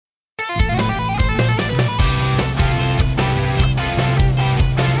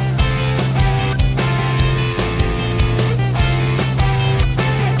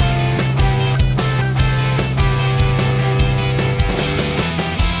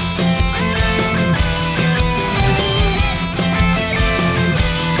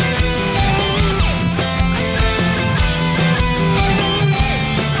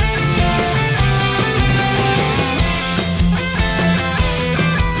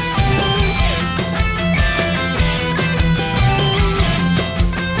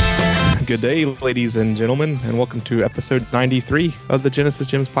good day, ladies and gentlemen, and welcome to episode 93 of the Genesis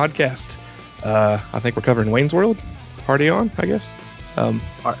Gems podcast. I think we're covering Wayne's World. Party on, I guess. I'm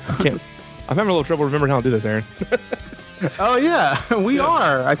having a little trouble remembering how to do this, Aaron. Oh, yeah, we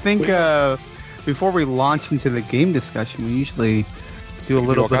are. I think before we launch into the game discussion, we usually do a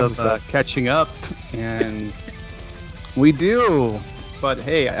little bit of catching up, and we do. But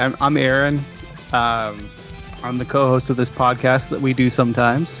hey, I'm Aaron. I'm the co-host of this podcast that we do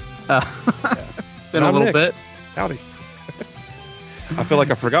sometimes. It's been a little bit. Howdy. I feel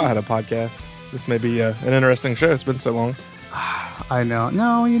like I forgot how to podcast. This may be an interesting show. It's been so long. I know.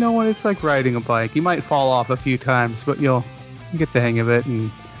 No, you know what? It's like riding a bike. You might fall off a few times, but you'll get the hang of it,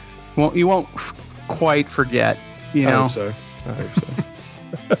 and you won't quite forget. You know. I hope so.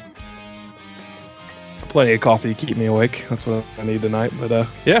 Plenty of coffee to keep me awake. That's what I need tonight. But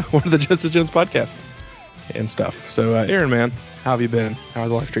yeah, we're the Genesis Gems podcast and stuff. So Aaron, man, how have you been?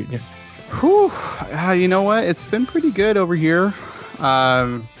 How's life treating you? Whew. You know what? It's been pretty good over here.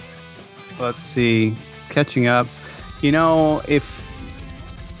 Let's see. Catching up. You know, if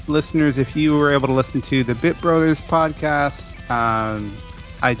you were able to listen to the Bit Brothers podcast,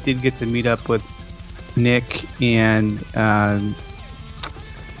 I did get to meet up with Nick and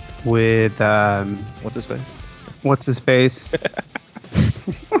with what's his face?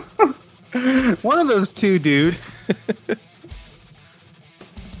 One of those two dudes.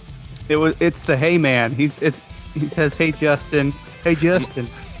 It's the Hey Man. He says, "Hey Justin." Hey Justin.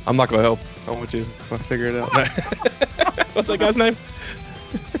 I'm not gonna help. I want you to figure it out. What's that guy's name?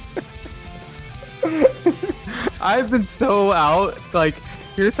 I've been so out. Like,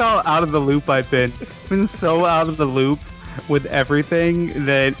 here's how out of the loop I've been. I've been so out of the loop with everything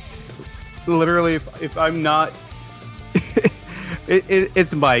that literally, if I'm not,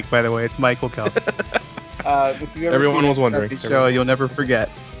 it's Mike, by the way. It's Michael Kelvin. Everyone was wondering. Show you'll never forget.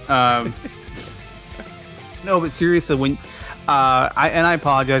 No, but seriously, when I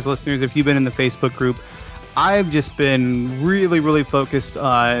apologize, listeners, if you've been in the Facebook group. I've just been really, really focused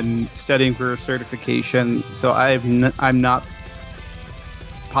on studying for a certification, so I'm not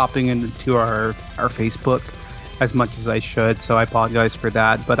popping into our Facebook as much as I should, so I apologize for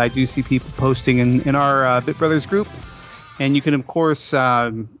that. But I do see people posting in our Bit Brothers group, and you can, of course,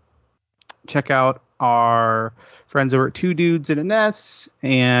 check out our friends over at Two Dudes and an S,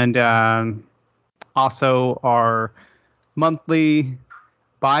 and also our monthly,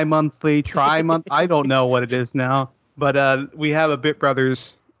 bi-monthly, tri-month, I don't know what it is now, but we have a Bit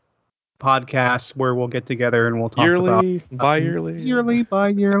Brothers podcast where we'll get together and we'll talk about bi-yearly.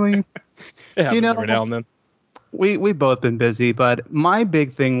 Bi-yearly. Yeah, you know, every now and then. We've both been busy, but my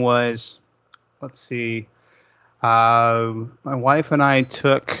big thing was, let's see, my wife and I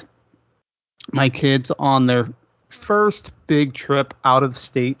took my kids on their first big trip out of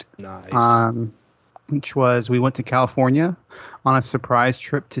state. Nice. Which was, we went to California on a surprise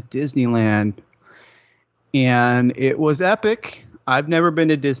trip to Disneyland, and it was epic. I've never been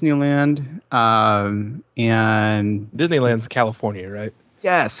to Disneyland, and Disneyland's California, right?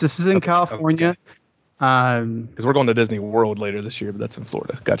 Yes, this is in California. Because we're going to Disney World later this year, but that's in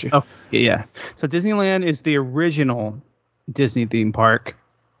Florida. Got you. Oh, yeah. So Disneyland is the original Disney theme park.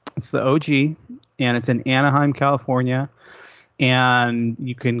 It's the OG, and it's in Anaheim, California. And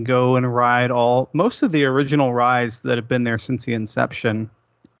you can go and ride most of the original rides that have been there since the inception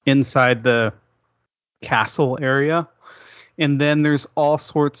inside the castle area. And then there's all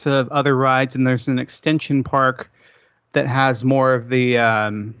sorts of other rides, and there's an extension park that has more of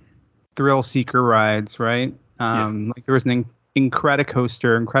the thrill seeker rides, right? Like there was an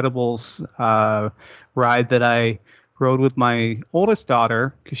Incredibles ride that I rode with my oldest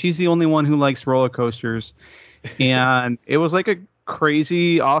daughter, because she's the only one who likes roller coasters. And it was like a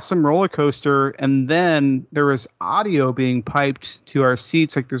crazy, awesome roller coaster. And then there was audio being piped to our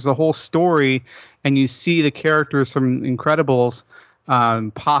seats. Like there's a whole story, and you see the characters from Incredibles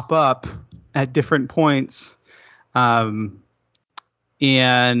pop up at different points. And, you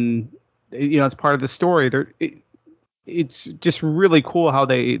know, it's part of the story. It's just really cool how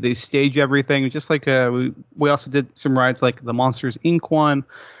they stage everything. Just like we also did some rides like the Monsters Inc. one.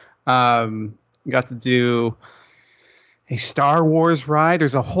 Got to do a Star Wars ride.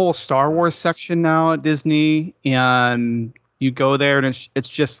 There's a whole Star Wars section now at Disney, and you go there, and it's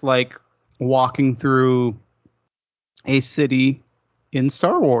just like walking through a city in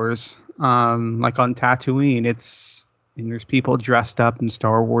Star Wars, like on Tatooine. And there's people dressed up in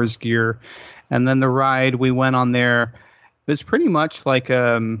Star Wars gear. And then the ride we went on there was pretty much like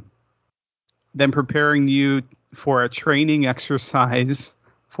them preparing you for a training exercise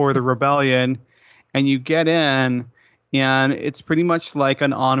for the rebellion. And you get in, and it's pretty much like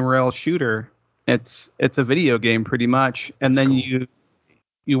an on-rail shooter. It's a video game pretty much, and That's then cool.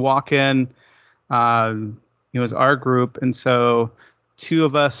 you walk in. It was our group, and so two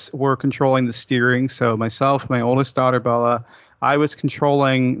of us were controlling the steering. So myself, my oldest daughter Bella, I was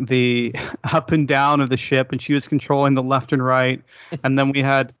controlling the up and down of the ship, and she was controlling the left and right. And then we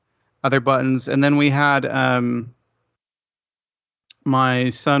had other buttons, and then we had my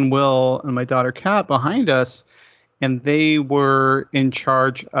son Will and my daughter Kat behind us, and they were in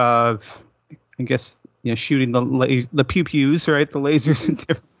charge of, I guess, shooting the pew pews, right, the lasers in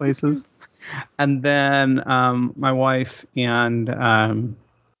different places. And then my wife and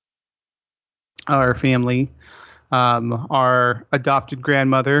our family, our adopted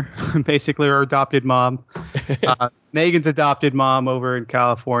grandmother, basically our adopted mom, Megan's adopted mom over in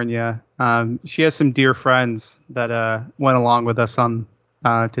California. She has some dear friends that went along with us on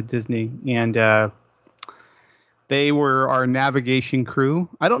to Disney, and they were our navigation crew.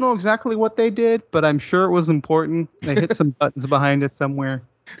 I don't know exactly what they did, but I'm sure it was important. They hit some buttons behind us somewhere.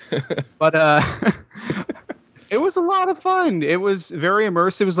 But it was a lot of fun. It was very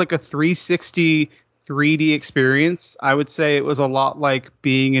immersive. It was like a 360 3D experience. I would say it was a lot like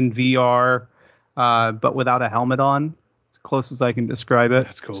being in VR, but without a helmet on. As close as I can describe it.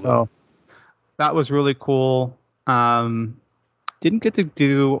 That's cool. So that was really cool. Didn't get to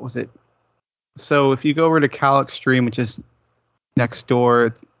do, what was it? So if you go over to Cal Extreme, which is next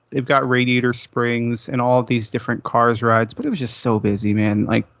door, they've got Radiator Springs and all of these different cars rides, but it was just so busy, man.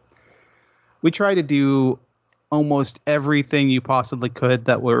 Like, we tried to do almost everything you possibly could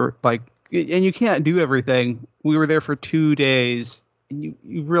that were like, and you can't do everything. We were there for 2 days, and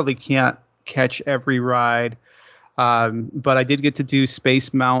you really can't catch every ride. But I did get to do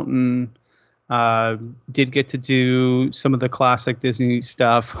Space Mountain. Did get to do some of the classic Disney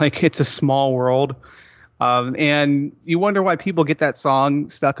stuff. Like, It's a Small World. And you wonder why people get that song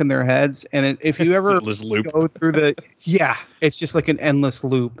stuck in their heads. And if you ever go through it's just like an endless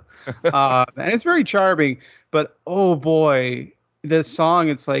loop. And it's very charming. But, oh, boy, the song,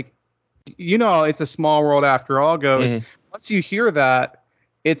 it's like, It's a Small World After All goes. Mm-hmm. Once you hear that,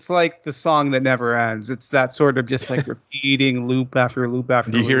 it's like the song that never ends. It's that sort of just like repeating loop after loop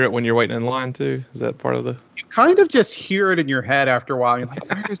after loop. Do you hear it when you're waiting in line too? Is that part of the... You kind of just hear it in your head after a while. You're like,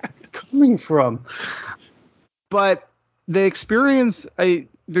 where is it coming from? But the experience,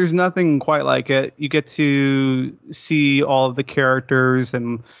 there's nothing quite like it. You get to see all of the characters,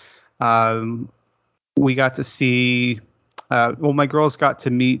 and we got to see, my girls got to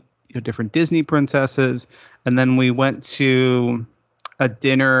meet different Disney princesses, and then we went to a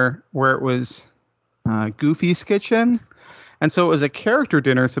dinner where it was Goofy's Kitchen. And so it was a character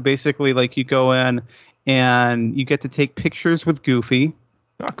dinner. So basically, like, you go in and you get to take pictures with Goofy.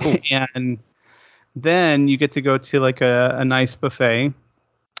 Oh, cool. And then you get to go to like a nice buffet.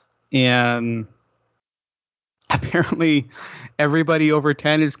 And apparently everybody over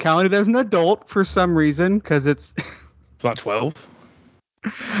 10 is counted as an adult for some reason, because it's not 12.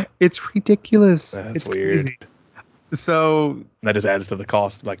 It's ridiculous. That's weird. Crazy. So that just adds to the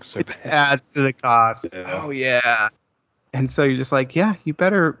cost, like, so bad. Adds to the cost. Yeah. Oh yeah. And so you're just like, yeah, you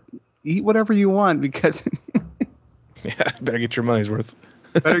better eat whatever you want, because better get your money's worth.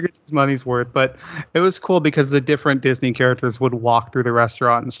 Better get his money's worth. But it was cool because the different Disney characters would walk through the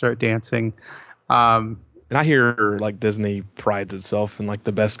restaurant and start dancing. And I hear, like, Disney prides itself in, like,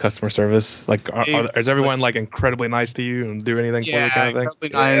 the best customer service. Like, is everyone, like, incredibly nice to you and do anything for you, kind of thing? Incredibly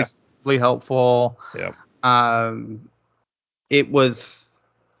nice, really helpful. Yeah. It was,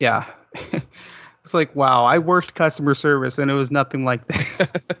 it's like, wow, I worked customer service and it was nothing like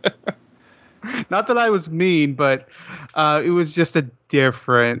this. Not that I was mean, but it was just a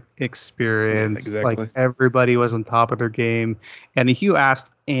different experience. Yeah, exactly. Like, everybody was on top of their game. And if you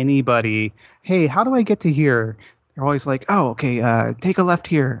asked anybody, hey, how do I get to here? They're always like, oh, okay, take a left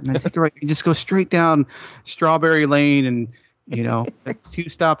here, and then take a right. You just go straight down Strawberry Lane, and, it's 2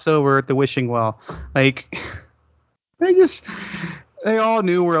 stops over at the Wishing Well. Like, they all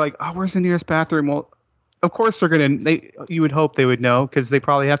knew. We're like, oh, where's the nearest bathroom? Well, of course you would hope they would know, because they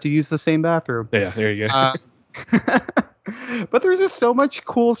probably have to use the same bathroom. Yeah, there you go. But there's just so much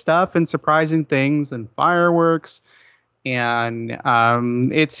cool stuff and surprising things and fireworks, and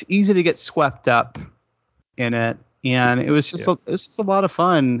it's easy to get swept up in it. And it was just a lot of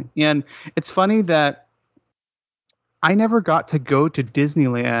fun. And it's funny that I never got to go to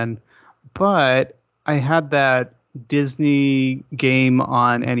Disneyland, but I had that Disney game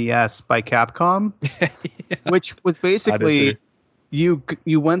on NES by Capcom, which was basically you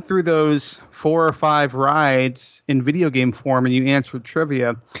went through those 4 or 5 rides in video game form, and you answered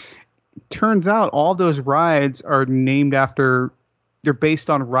trivia. turns out all those rides are they're based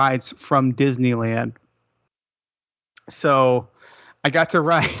on rides from Disneyland. So I got to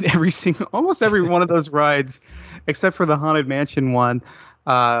ride almost every one of those rides, except for the Haunted Mansion one.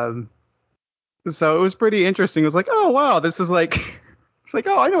 So it was pretty interesting. It was like, oh wow, this is like, it's like,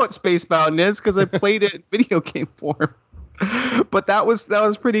 oh, I know what Space Mountain is because I played it in video game form. But that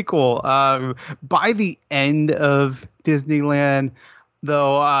was pretty cool. By the end of Disneyland,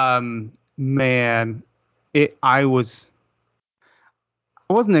 though, man, I wasn't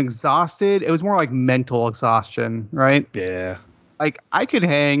exhausted. It was more like mental exhaustion, right? Yeah. Like I could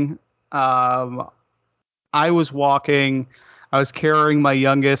hang. I was walking. I was carrying my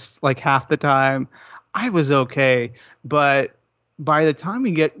youngest like half the time. I was okay, but by the time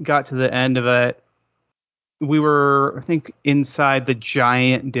we got to the end of it, we were, I think, inside the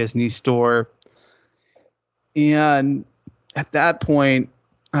giant Disney store, and at that point,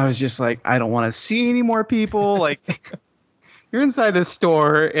 I was just like, I don't want to see any more people. Like, you're inside this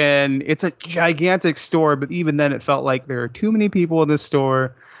store, and it's a gigantic store, but even then, it felt like there are too many people in this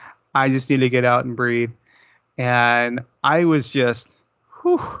store. I just need to get out and breathe. And I was just,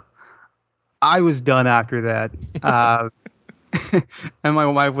 I was done after that. And my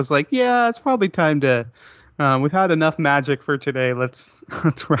wife was like, "Yeah, it's probably time to. We've had enough magic for today. Let's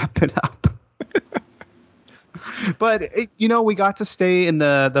wrap it up." But we got to stay in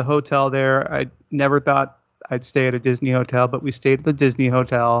the hotel there. I never thought I'd stay at a Disney hotel, but we stayed at the Disney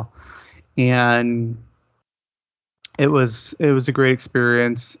hotel, and it was a great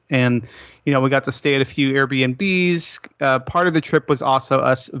experience. And we got to stay at a few Airbnbs. Part of the trip was also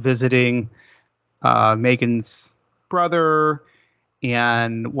us visiting Megan's brother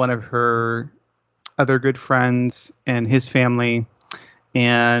and one of her other good friends and his family.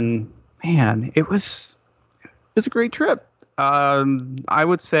 And man, it was a great trip. I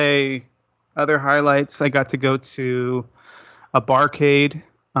would say other highlights, I got to go to a barcade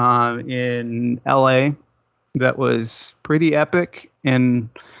in LA that was pretty epic, and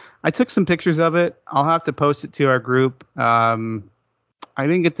I took some pictures of it. I'll have to post it to our group. I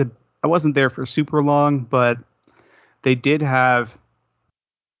wasn't there for super long, but they did have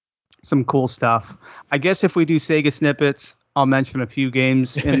some cool stuff. I guess if we do Sega snippets, I'll mention a few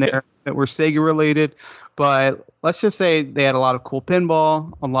games in there that were Sega related, but let's just say they had a lot of cool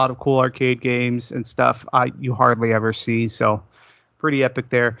pinball, a lot of cool arcade games and stuff you hardly ever see. So pretty epic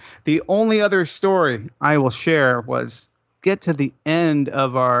there. The only other story I will share was get to the end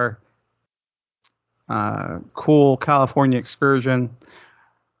of our cool California excursion.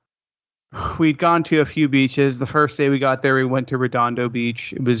 We'd gone to a few beaches. The first day we got there, we went to Redondo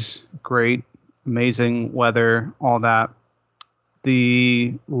Beach. It was great, amazing weather, all that.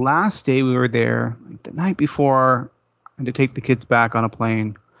 The last day we were there, like the night before, I had to take the kids back on a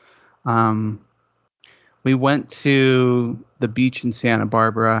plane. We went to the beach in Santa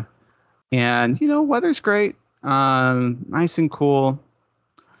Barbara, and weather's great, nice and cool.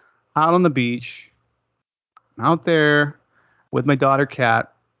 Out on the beach, out there with my daughter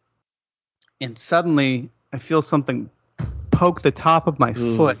Kat, and suddenly I feel something poke the top of my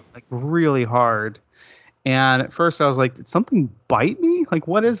foot like really hard. And at first I was like, did something bite me? Like,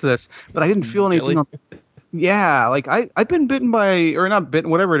 what is this? But I didn't feel anything. Yeah, like I've been bitten by, or not bitten,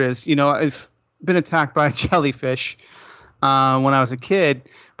 whatever it is. I've been attacked by a jellyfish when I was a kid,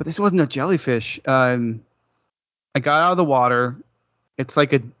 but this wasn't a jellyfish. I got out of the water. It's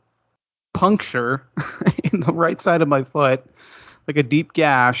like a puncture in the right side of my foot, like a deep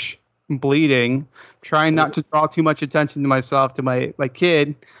gash, bleeding. Trying not to draw too much attention to myself, to my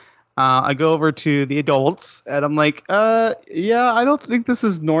kid. I go over to the adults, and I'm like, yeah, I don't think this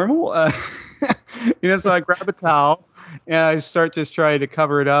is normal. So I grab a towel, and I start just trying to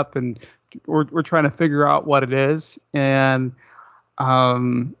cover it up, and we're trying to figure out what it is. And,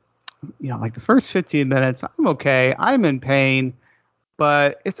 like the first 15 minutes, I'm okay. I'm in pain,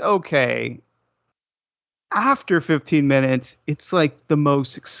 but it's okay. After 15 minutes, it's like the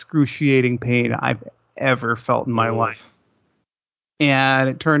most excruciating pain I've ever felt in my life. And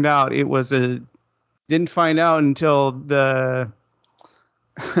it turned out didn't find out until the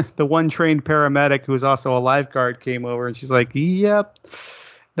one trained paramedic who was also a lifeguard came over, and she's like, yep,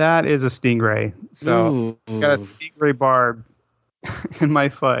 that is a stingray. So got a stingray barb in my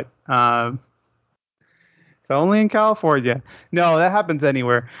foot. It's only in California. No, that happens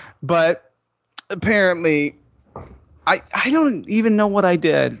anywhere. But apparently, I don't even know what I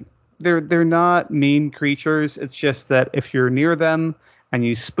did. They're not mean creatures. It's just that if you're near them and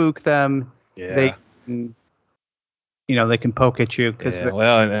you spook them, they can, they can poke at you.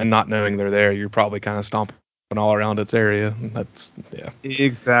 And not knowing they're there, you're probably kind of stomping all around its area. That's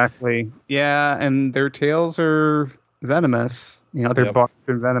Exactly. Yeah, and their tails are venomous. They're barbed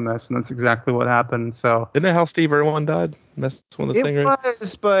and venomous, and that's exactly what happened. So isn't that how Steve Irwin died? Messing with the stingray. It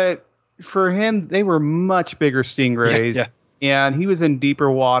was, but for him, they were much bigger stingrays. Yeah. And he was in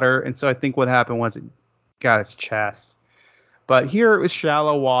deeper water, and so I think what happened was it got his chest. But here it was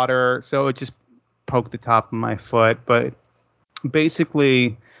shallow water, so it just poked the top of my foot. But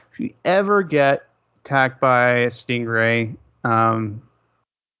basically, if you ever get attacked by a stingray,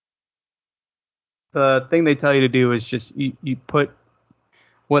 the thing they tell you to do is just you put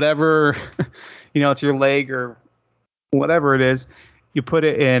whatever, it's your leg or whatever it is, you put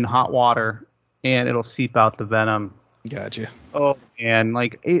it in hot water and it'll seep out the venom. Gotcha. Oh man,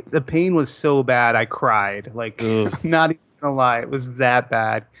 the pain was so bad I cried. I'm not even gonna lie, it was that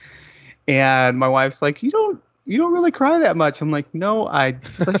bad. And my wife's like, you don't really cry that much. I'm like, no,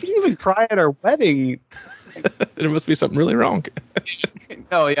 she's like, you didn't even cry at our wedding. There must be something really wrong.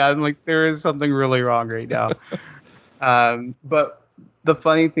 No, yeah, I'm like, there is something really wrong right now. But the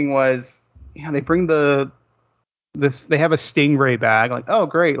funny thing was, they bring they have a stingray bag. Like, oh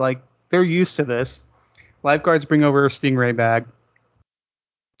great, they're used to this. Lifeguards bring over a stingray bag.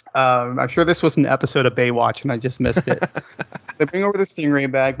 I'm sure this was an episode of Baywatch and I just missed it. They bring over the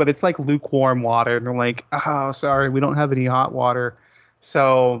stingray bag, but it's like lukewarm water. And they're like, oh, sorry, we don't have any hot water.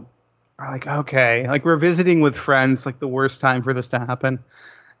 So we're like, okay. We're visiting with friends, the worst time for this to happen.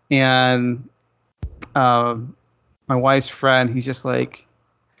 And my wife's friend, he's just like,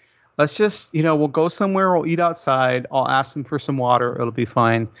 let's just, we'll go somewhere, we'll eat outside. I'll ask them for some water. It'll be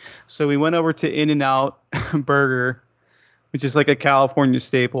fine. So we went over to In-N-Out Burger, which is like a California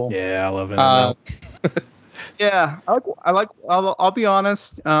staple. Yeah, I love it. Yeah, I'll be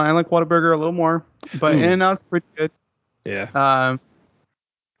honest. I like Whataburger a little more, but In-N-Out's pretty good. Yeah.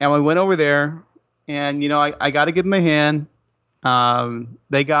 And we went over there, and I got to give them a hand.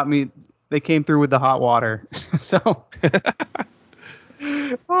 They came through with the hot water. So,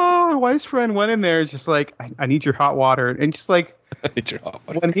 my wife's friend went in there. It's just like, I need your hot water, and just like.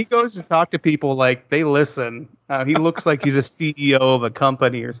 When he goes to talk to people, they listen. He looks like he's a CEO of a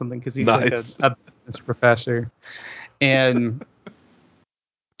company or something because he's nice. a business professor. And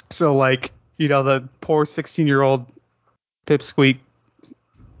so, the poor 16-year-old pipsqueak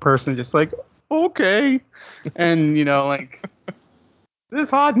person just like, okay. And, this is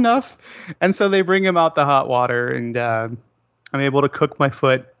hot enough. And so they bring him out the hot water, and I'm able to cook my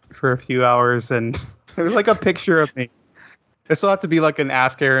foot for a few hours. And there's a picture of me. This will have to be an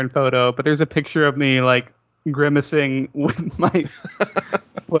Ask Aaron photo, but there's a picture of me grimacing with my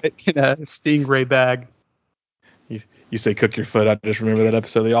foot in a stingray bag. You say cook your foot. I just remember that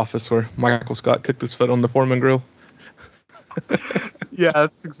episode of The Office where Michael Scott cooked his foot on the Foreman grill. Yeah,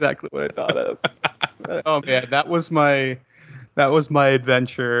 that's exactly what I thought of. Oh man, that was my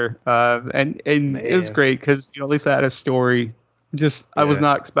adventure, and it was great because at least I had a story. I was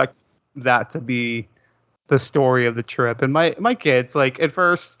not expecting that to be the story of the trip. And my kids, at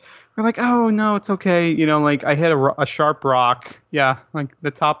first were like, oh no, it's okay, I hit a sharp rock. Yeah,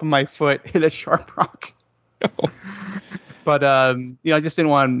 the top of my foot hit a sharp rock. But I just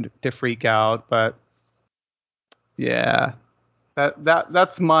didn't want them to freak out. But yeah,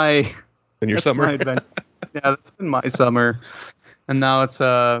 that's my summer. My adventure. Yeah, that's been my summer, and now it's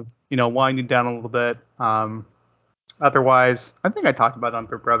winding down a little bit. Otherwise, I think I talked about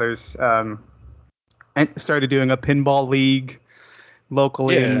Umber Brothers. And started doing a pinball league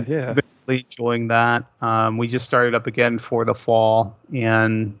locally, and really enjoying that. We just started up again for the fall,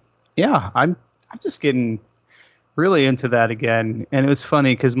 and I'm just getting really into that again. And it was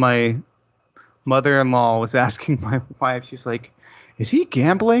funny because my mother-in-law was asking my wife, she's like, "Is he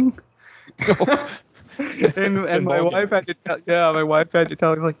gambling?" and my wife had to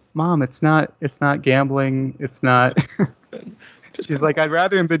tell her, like, "Mom, it's not gambling. It's not." She's like, I'd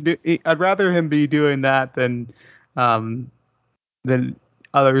rather him be doing that than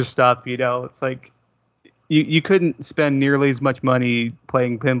other stuff. It's like you couldn't spend nearly as much money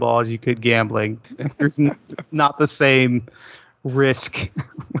playing pinball as you could gambling. There's not the same risk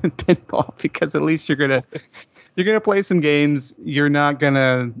with pinball because at least you're gonna play some games. You're not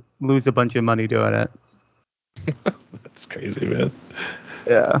gonna lose a bunch of money doing it. That's crazy, man.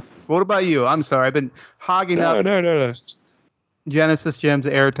 Yeah. What about you? I'm sorry, I've been hogging up. No. Genesis Gems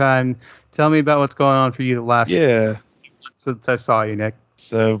airtime. Tell me about what's going on for you the last since I saw you, Nick.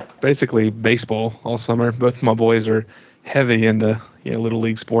 So basically baseball all summer. Both my boys are heavy into little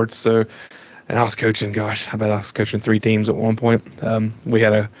league sports. So, and I was coaching. Gosh, I bet I was coaching 3 teams at one point. We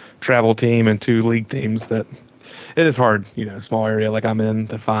had a travel team and 2 league teams. That it is hard, a small area like I'm in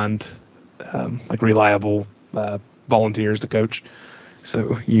to find reliable volunteers to coach.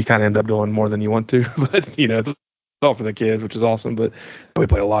 So you kind of end up doing more than you want to, but it's all for the kids, which is awesome. But we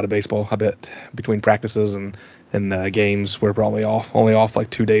played a lot of baseball. I bet between practices and games, we're probably only off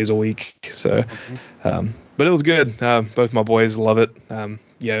like 2 days a week. So, but it was good. Both my boys love it.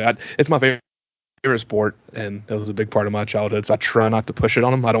 It's my favorite sport, and it was a big part of my childhood. So I try not to push it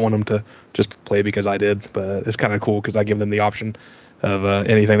on them. I don't want them to just play because I did, but it's kind of cool because I give them the option of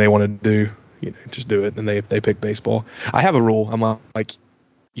anything they want to do. Just do it, and they pick baseball. I have a rule. I'm like,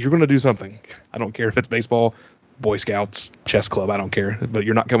 you're going to do something. I don't care if it's baseball, Boy Scouts, chess club. I don't care, but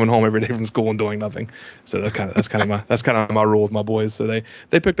you're not coming home every day from school and doing nothing. So that's kind of my rule with my boys. So they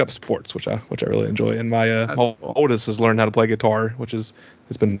picked up sports, which I really enjoy. And my oldest has learned how to play guitar, which it's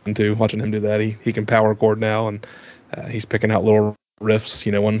been fun too, watching him do that. He can power chord now, and he's picking out little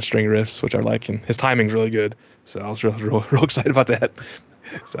riffs, one string riffs, which I like, and his timing's really good. So I was real excited about that.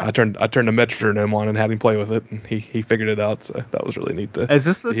 So I turned the metronome on and had him play with it, and he figured it out. So that was really neat. Is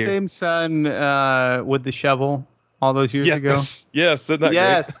this the same son with the shovel all those years ago? Yes, isn't that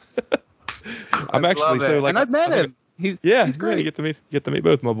great? I'm actually so like, and I've met him. He's great. Yeah, you get to meet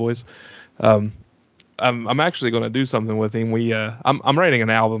both my boys. I'm actually going to do something with him. I'm writing an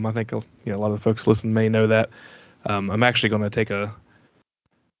album. I think a lot of the folks listening may know that. I'm actually going to take a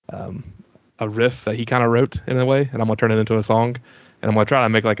riff that he kind of wrote in a way, and I'm going to turn it into a song. And I'm going to try to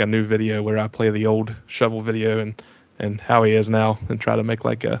make like a new video where I play the old shovel video and how he is now, and try to make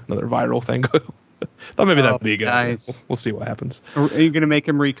like another viral thing. Thought maybe that'd be a good idea. We'll see what happens. Are you going to make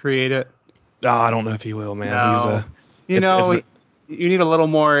him recreate it? I don't know if he will, man. No. You need a little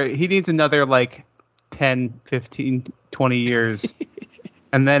more. He needs another like 10, 15, 20 years.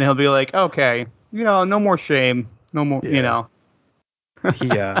 And then he'll be like, okay, no more shame. No more, Yeah.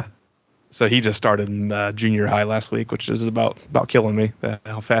 So he just started in junior high last week, which is about killing me.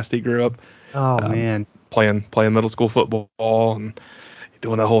 How fast he grew up. Oh man. Playing middle school football and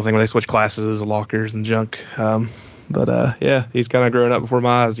doing that whole thing where they switch classes, lockers and junk. But he's kind of growing up before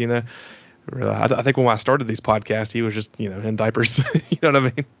my eyes. I think when I started these podcasts, he was just in diapers. You know what I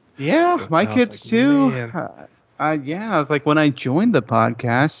mean? Yeah, so my kids too. I was like, when I joined the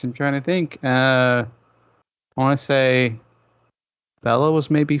podcast, I'm trying to think. I want to say Bella was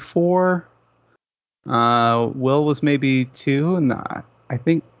maybe 4. Will was maybe 2, and I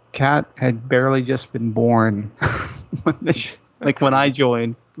think Kat had barely just been born. when I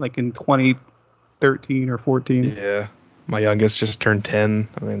joined, like in 2013 or 14. Yeah, my youngest just turned 10.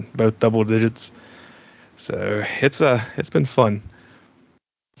 I mean, both double digits. So it's been fun,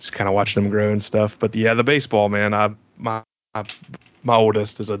 just kind of watching them grow and stuff. But yeah, the baseball, man. My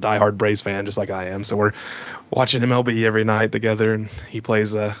oldest is a diehard Braves fan, just like I am. So we're watching MLB every night together, and he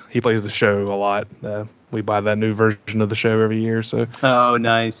plays the show a lot. We buy that new version of the show every year. So oh,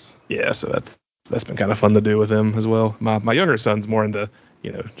 nice. Yeah, so that's been kind of fun to do with him as well. My younger son's more into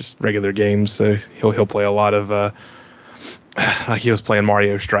just regular games, so he'll play a lot of. Like he was playing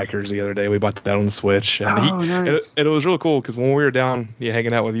Mario Strikers the other day. We bought that on the Switch, and nice. It was really cool because when we were down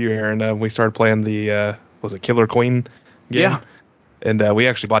hanging out with you, Aaron, we started playing the was it Killer Queen game? Yeah. And we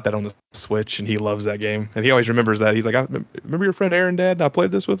actually bought that on the Switch, and he loves that game. And he always remembers that. He's like, I remember your friend Aaron, Dad? I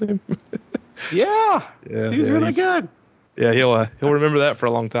played this with him. Yeah. He's really good. Yeah, he'll remember that for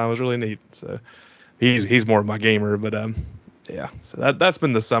a long time. It was really neat. So he's more of my gamer, but yeah. So that's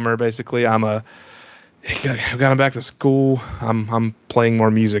been the summer basically. I've gotten back to school. I'm playing more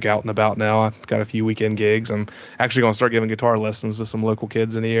music out and about now. I've got a few weekend gigs. I'm actually going to start giving guitar lessons to some local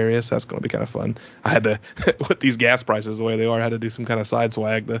kids in the area, so that's going to be kind of fun. I had to, with these gas prices the way they are, I had to do some kind of side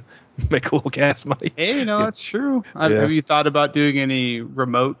swag to make a little gas money. Hey, that's true. Have you thought about doing any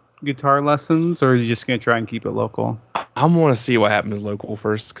remote guitar lessons, or are you just going to try and keep it local? I want to see what happens local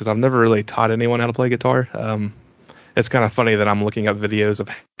first, because I've never really taught anyone how to play guitar. It's kind of funny that I'm looking up videos of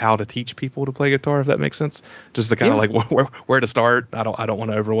how to teach people to play guitar, if that makes sense. Just to kind of like where to start. I don't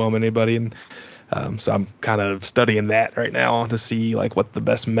want to overwhelm anybody, and so I'm kind of studying that right now to see like what the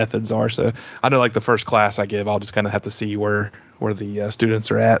best methods are. So I know like the first class I give, I'll just kind of have to see where the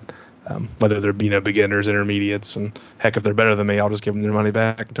students are at, whether they're beginners, intermediates, and heck, if they're better than me, I'll just give them their money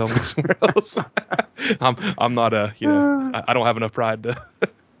back and tell them somewhere else. I'm not I don't have enough pride to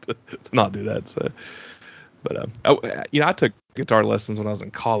not do that. So. But I took guitar lessons when I was in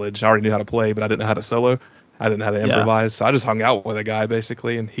college. I already knew how to play, but I didn't know how to solo. I didn't know how to improvise. So I just hung out with a guy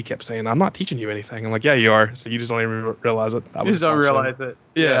basically, and he kept saying, "I'm not teaching you anything." I'm like, "Yeah, you are. So you just don't even realize it." You just don't realize it.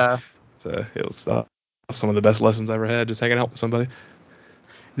 Yeah. So it was some of the best lessons I ever had, just hanging out with somebody.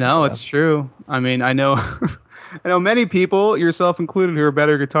 No, it's true. I mean, I know many people, yourself included, who are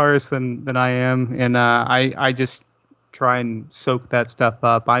better guitarists than I am, and I just try and soak that stuff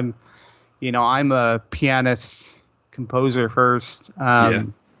up. I'm I'm a pianist composer first. Yeah.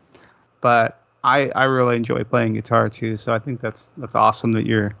 But I really enjoy playing guitar too. So I think that's awesome that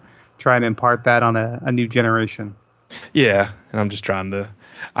you're trying to impart that on a new generation. Yeah, and I'm just trying to.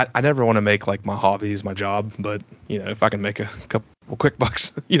 I never want to make like my hobbies my job, but if I can make a couple quick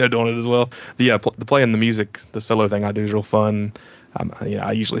bucks, doing it as well. The playing the music, the solo thing I do is real fun.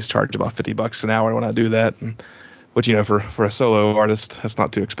 I usually charge about $50 an hour when I do that, which for a solo artist, that's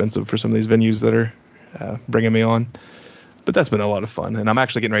not too expensive for some of these venues that are bringing me on. But that's been a lot of fun, and I'm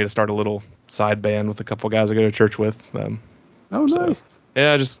actually getting ready to start a little side band with a couple guys I go to church with. Oh, nice. So,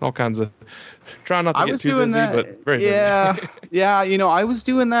 yeah, just all kinds of trying not to get too busy, but very busy. Yeah, I was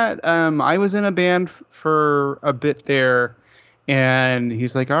doing that. I was in a band for a bit there, and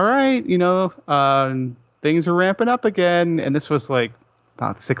he's like, "All right, things are ramping up again." And this was like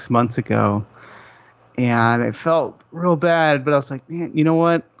about 6 months ago, and it felt real bad. But I was like, "Man, you know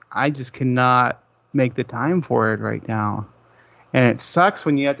what? I just cannot make the time for it right now." And it sucks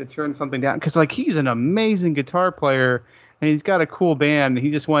when you have to turn something down because like he's an amazing guitar player and he's got a cool band. He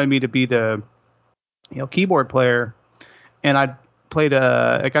just wanted me to be the keyboard player, and I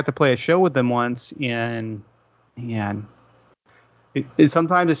got to play a show with them once, and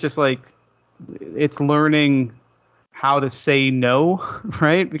sometimes it's just like it's learning how to say no,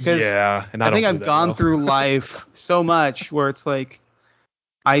 right? Because and I think I've gone through life so much where it's like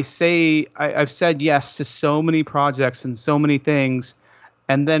I've said yes to so many projects and so many things,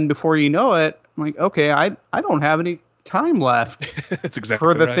 and then before you know it, I'm like, okay, I don't have any time left That's exactly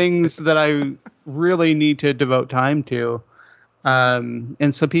for the right. things that I really need to devote time to.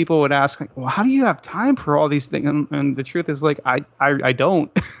 And so people would ask, like, well, how do you have time for all these things? And the truth is, like, I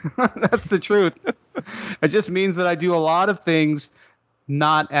don't. That's the truth. It just means that I do a lot of things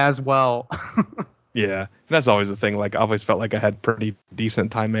not as well. Yeah, and that's always the thing. Like, I always felt like I had pretty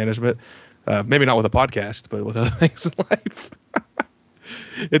decent time management. Maybe not with a podcast, but with other things in life.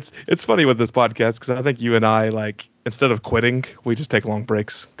 It's funny with this podcast because I think you and I, like, instead of quitting, we just take long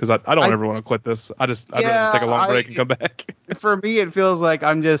breaks because I don't ever want to quit this. I'd rather just take a long break and come back. For me, it feels like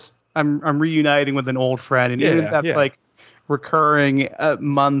I'm reuniting with an old friend, and even if that's like recurring a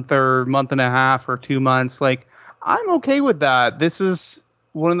month or month and a half or 2 months, like I'm okay with that. This is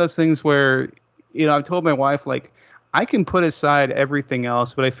one of those things where I've told my wife, like, I can put aside everything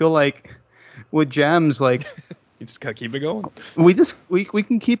else, but I feel like with Gems, like you just gotta keep it going. We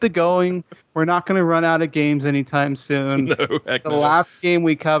can keep it going. We're not gonna run out of games anytime soon. No, heck no. Last game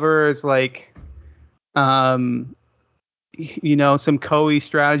we cover is like, some Koei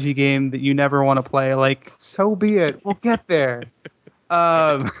strategy game that you never want to play. Like, so be it. We'll get there.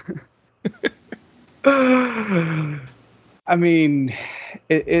 I mean,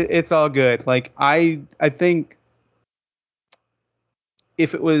 it's all good. Like, I think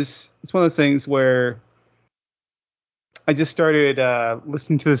it's one of those things where I just started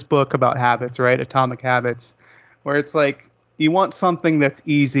listening to this book about habits, right? Atomic Habits, where it's like you want something that's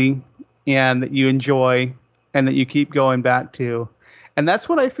easy and that you enjoy and that you keep going back to. And that's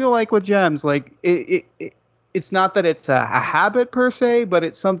what I feel like with Gems. Like it's not that it's a habit per se, but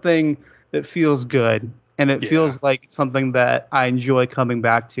it's something that feels good. And it feels like it's something that I enjoy coming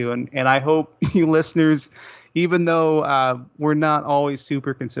back to. And I hope you listeners, even though we're not always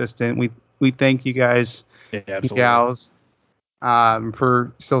super consistent, we thank you guys, gals,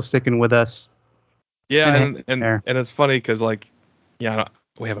 for still sticking with us. Yeah, and it's funny because, like,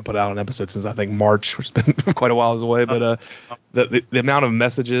 we haven't put out an episode since I think March, which has been quite a while away. But the amount of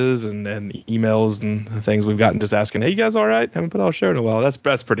messages and emails and things we've gotten just asking, hey, you guys all right? Haven't put out a show in a while.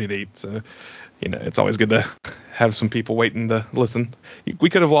 That's pretty neat. So, it's always good to have some people waiting to listen.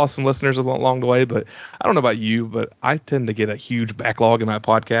 We could have lost some listeners along the way, but I don't know about you, but I tend to get a huge backlog in my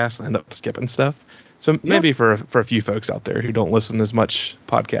podcast and end up skipping stuff. So maybe for a few folks out there who don't listen as much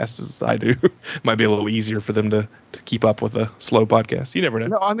podcasts as I do, it might be a little easier for them to keep up with a slow podcast. You never know.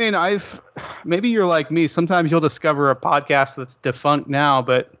 No, I mean, maybe you're like me. Sometimes you'll discover a podcast that's defunct now,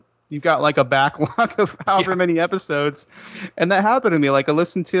 but you've got like a backlog of however many episodes. And that happened to me. Like I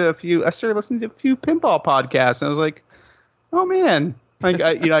started listening to a few pinball podcasts, and I was like, oh man, like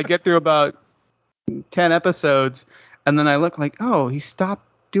I get through about 10 episodes, and then I look like, oh, he stopped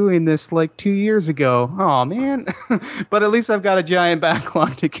doing this like 2 years ago. Oh man. But at least I've got a giant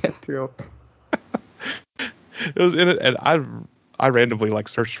backlog to get through. It was in it, and I randomly like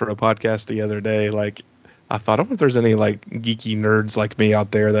searched for a podcast the other day. Like, I thought, I wonder if there's any like geeky nerds like me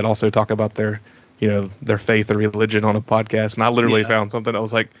out there that also talk about their faith or religion on a podcast. And I literally found something that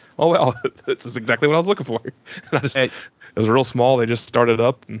was like, oh well, this is exactly what I was looking for. And it was real small. They just started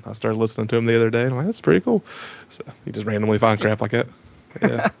up, and I started listening to them the other day. And I'm like, that's pretty cool. So you just randomly find crap like that.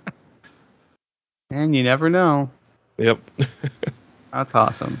 Yeah. And you never know. Yep. That's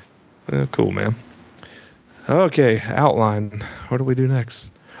awesome. Cool, man. Okay, outline. What do we do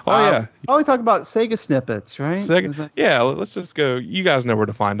next? Oh, yeah. We talk about Sega snippets, right? Yeah, let's just go. You guys know where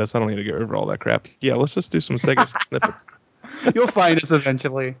to find us. I don't need to go over all that crap. Yeah, let's just do some Sega snippets. You'll find us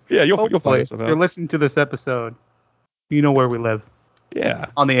eventually. Yeah, you'll find us. If you're listening to this episode, you know where we live. Yeah.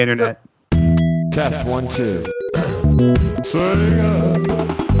 On the internet. Test 1, 2. Sega.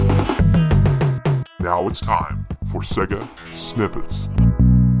 Now it's time for Sega Snippets.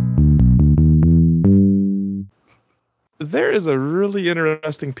 There is a really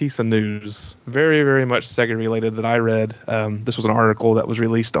interesting piece of news, very, very much Sega related, that I read. This was an article that was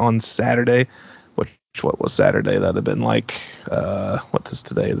released on Saturday. What was Saturday? That'd have been like, what is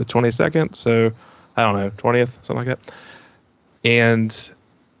today? The 22nd? So, I don't know, 20th, something like that. And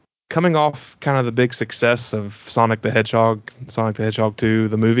coming off kind of the big success of Sonic the Hedgehog 2,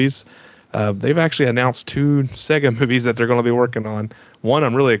 the movies, they've actually announced 2 Sega movies that they're going to be working on. One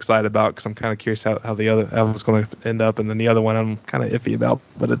I'm really excited about because I'm kind of curious how it's going to end up, and then the other one I'm kind of iffy about.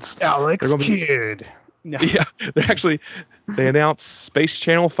 But it's Alex Kidd. No. Yeah, they announced Space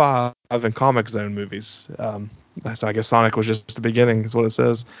Channel 5 and Comic Zone movies. So I guess Sonic was just the beginning, is what it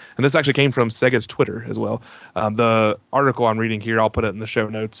says. And this actually came from Sega's Twitter as well. The article I'm reading here, I'll put it in the show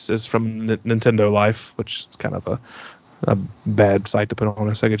notes, is from Nintendo Life, which is kind of a bad site to put on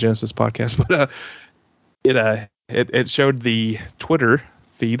a Sega Genesis podcast. But it showed the Twitter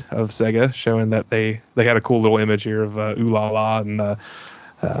feed of Sega, showing that they had a cool little image here of Ooh La La and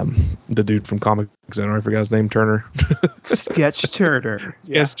the dude from Comic Zone, I forgot his name, Turner. Sketch Turner.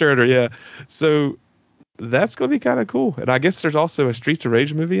 Sketch Turner, yeah. So that's going to be kind of cool. And I guess there's also a Streets of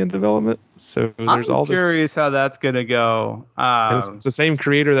Rage movie in development. So there's I'm curious how that's going to go. It's the same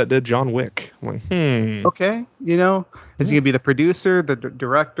creator that did John Wick. I'm like, Okay, is he going to be the producer, the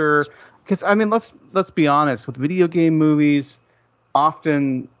director? Because, I mean, let's be honest. With video game movies,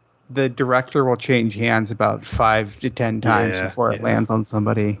 often the director will change hands about 5 to 10 times before it lands on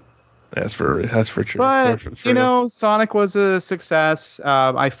somebody. That's for true. But, Sonic was a success.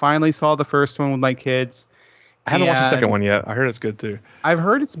 I finally saw the first one with my kids. I haven't watched the second one yet. I heard it's good too. I've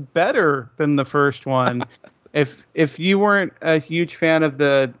heard it's better than the first one. If you weren't a huge fan of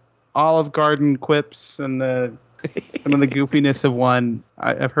the Olive Garden quips and some of the goofiness of one,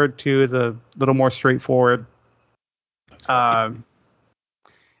 I've heard 2 is a little more straightforward. And,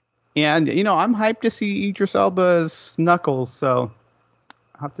 I'm hyped to see Idris Elba's Knuckles, so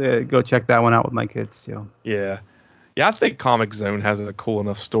I'll have to go check that one out with my kids, too. Yeah. Yeah, I think Comic Zone has a cool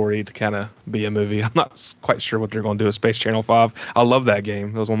enough story to kind of be a movie. I'm not quite sure what they're going to do with Space Channel 5. I love that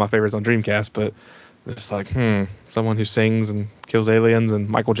game. It was one of my favorites on Dreamcast, but it's like, someone who sings and kills aliens and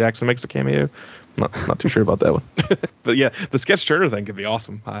Michael Jackson makes a cameo. Not too sure about that one. But yeah, the Sketch Turner thing could be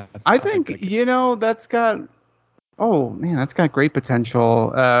awesome. I think that's got... Oh, man, that's got great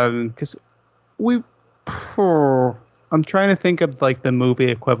potential. Because I'm trying to think of, like, the movie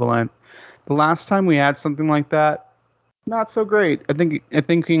equivalent. The last time we had something like that, not so great.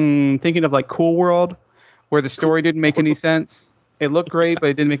 Thinking of, like, Cool World, where the story didn't make any sense. It looked great, but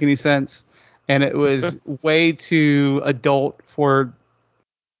it didn't make any sense. And it was way too adult for...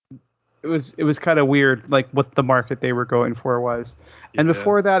 It was kind of weird, like, what the market they were going for was. And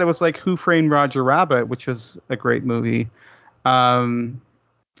before that, it was like Who Framed Roger Rabbit, which was a great movie. And,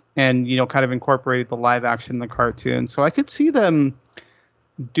 kind of incorporated the live action in the cartoon. So I could see them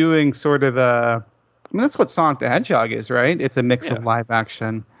doing sort of that's what Sonic the Hedgehog is, right? It's a mix of live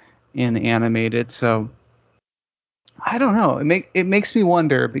action and animated. So I don't know. It makes me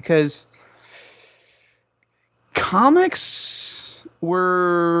wonder, because comics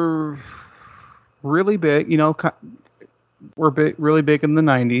were really big, really big in the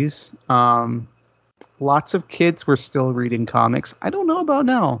 90s. Lots of kids were still reading comics. I don't know about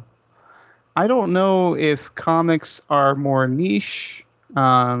now. I don't know if comics are more niche,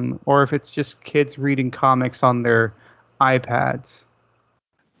 or if it's just kids reading comics on their iPads.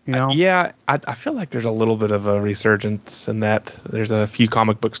 Yeah, I feel like there's a little bit of a resurgence in that. There's a few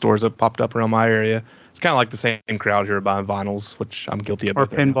comic book stores that popped up around my area. It's kind of like the same crowd here buying vinyls, which I'm guilty of. Or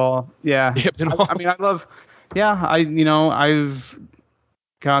pinball. Yeah. Pinball. I mean, I love... Yeah, I've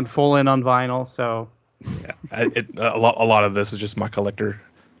gone full in on vinyl, so... Yeah, a lot of this is just my collector.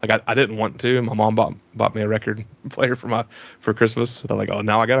 Like, I didn't want to. My mom bought me a record player for Christmas. And I'm like, oh,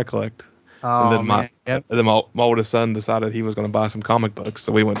 now I gotta collect. Oh, and then my oldest son decided he was going to buy some comic books,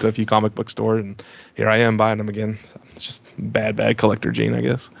 so we went to a few comic book stores, and here I am buying them again. So it's just bad collector gene, I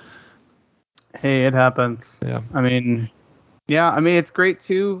guess. Hey, it happens. Yeah. I mean, it's great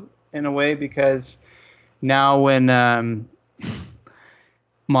too in a way, because now when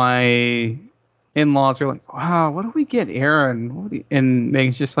my in-laws are like, wow, what do we get Aaron? And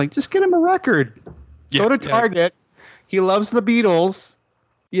Megan's just like, just get him a record. Go to Target. He loves the Beatles.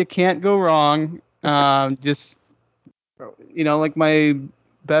 You can't go wrong. Just, like my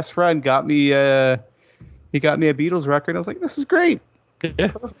best friend got me he got me a Beatles record. I was like, this is great. Yeah.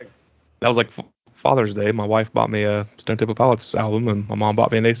 Perfect. That was like Father's Day. My wife bought me a Stone Temple Pilots album, and my mom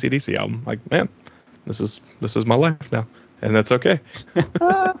bought me an AC/DC album. Like, man, this is my life now, and that's okay.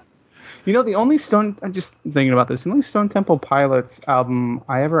 The only I'm just thinking about this. The only Stone Temple Pilots album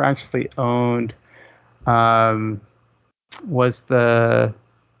I ever actually owned was the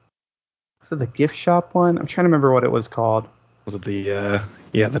gift shop one. I'm trying to remember what it was called. Was it the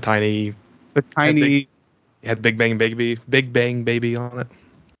tiny? The tiny. Had Big Bang Baby on it.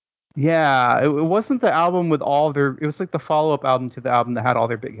 Yeah, it wasn't the album with all their. It was like the follow-up album to the album that had all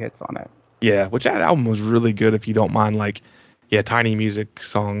their big hits on it. Yeah, which that album was really good if you don't mind tiny music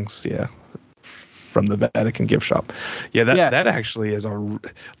songs. Yeah, from the Vatican gift shop. Yeah, that actually is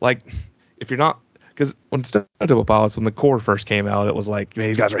if you're not. Because when Stone Temple Pilots, when the core first came out, it was like, man,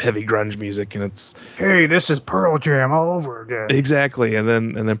 these guys are heavy grunge music, and it's hey, this is Pearl Jam all over again. Exactly, and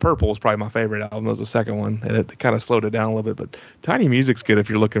then Purple was probably my favorite album. It was the second one, and it kind of slowed it down a little bit. But Tiny Music's good if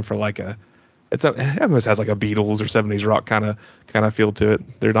you're looking for it almost has like a Beatles or 70s rock kind of feel to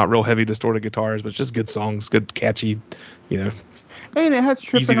it. They're not real heavy distorted guitars, but it's just good songs, good catchy, And it has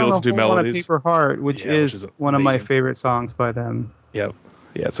Trippin' on a Hole on a Paper Heart, which is one of my favorite songs by them. Yep.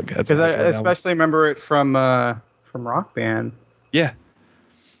 Yeah, it's because I especially remember it from Rock Band. Yeah,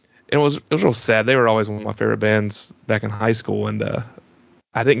 it was real sad. They were always one of my favorite bands back in high school, and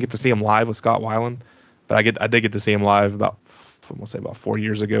I didn't get to see them live with Scott Weiland, but I did get to see him live about 4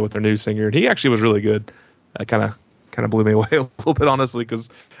 years ago with their new singer, and he actually was really good. That kind of blew me away a little bit, honestly, because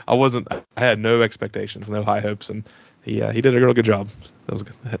I had no expectations, no high hopes, and he did a real good job. That was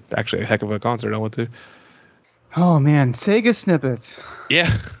actually a heck of a concert I went to. Oh man, Sega snippets.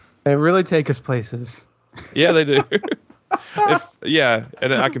 Yeah. They really take us places. Yeah, they do.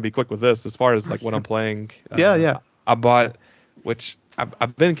 And I can be quick with this as far as what I'm playing. I bought, which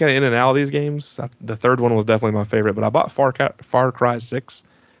I've been kind of in and out of these games. The third one was definitely my favorite, but I bought Far Cry 6.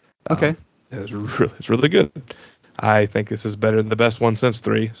 Okay. It's really good. I think this is the best one since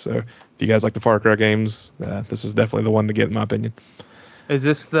 3. So if you guys like the Far Cry games, this is definitely the one to get in my opinion. Is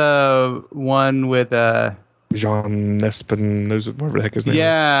this the one with Jean Espinosa, whatever the heck his name is.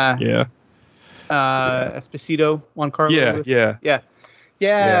 Yeah. Esposito, Juan Carlos.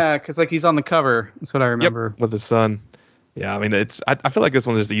 Yeah, because he's on the cover. That's what I remember. Yep, with his son. Yeah, I mean, I feel like this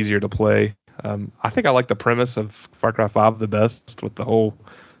one's just easier to play. I think I like the premise of Far Cry 5 the best with the whole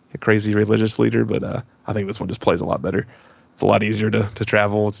crazy religious leader, but I think this one just plays a lot better. It's a lot easier to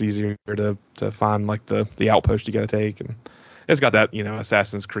travel. It's easier to find the outpost you got to take, and it's got that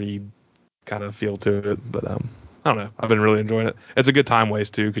Assassin's Creed kind of feel to it, but I don't know. I've been really enjoying it. It's a good time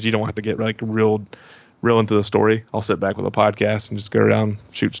waste too, because you don't have to get real into the story. I'll sit back with a podcast and just go around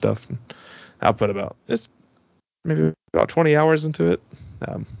shoot stuff. And I'll put maybe about 20 hours into it.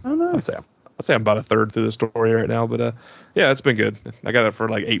 Nice. I'd say I'm about a third through the story right now, but yeah, it's been good. I got it for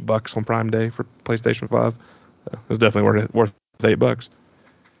 $8 on Prime Day for PlayStation 5. It's definitely worth $8.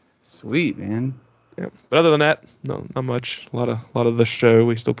 Sweet, man. Yeah. But other than that, no, not much. A lot of the show,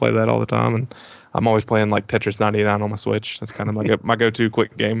 we still play that all the time, and I'm always playing Tetris 99 on my Switch. That's kind of my go-to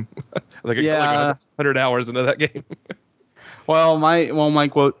quick game. I got 100 hours into that game. Well, my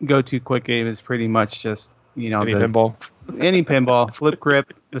go-to quick game is pretty much just pinball. Any pinball, flip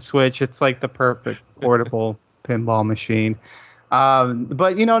grip, the Switch. It's like the perfect portable pinball machine.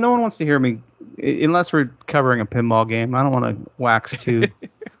 But no one wants to hear me unless we're covering a pinball game. I don't want to wax too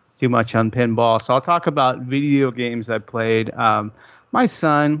much on pinball. So I'll talk about video games I played. My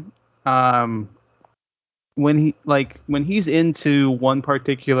son, when he's into one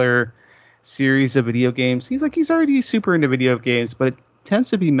particular series of video games, he's already super into video games, but it tends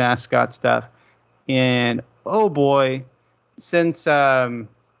to be mascot stuff. And oh boy, since I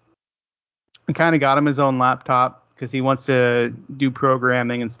kind of got him his own laptop because he wants to do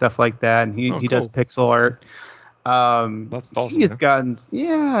programming and stuff like that, and he does pixel art. That's awesome. He has gotten,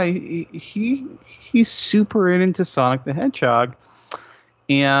 he's super into Sonic the Hedgehog,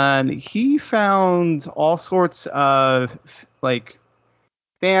 and he found all sorts of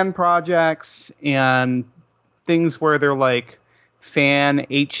fan projects and things where they're fan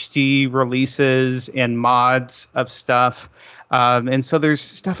HD releases and mods of stuff. And so there's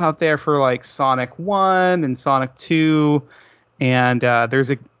stuff out there for Sonic 1 and Sonic 2, and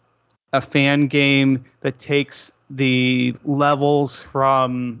there's a fan game that takes the levels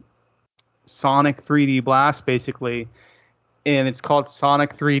from Sonic 3D Blast, basically, and it's called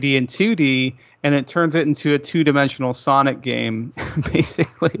Sonic 3D and 2D, and it turns it into a 2-dimensional Sonic game,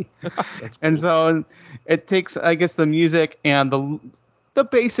 basically. And so it takes, I guess, the music and the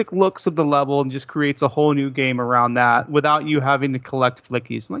basic looks of the level and just creates a whole new game around that without you having to collect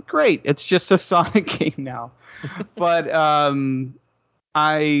flickies. I'm like, great, it's just a Sonic game now. But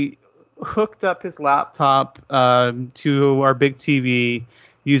I hooked up his laptop to our big TV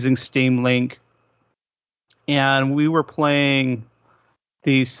using Steam Link, and we were playing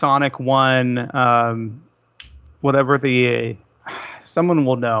the Sonic 1, whatever someone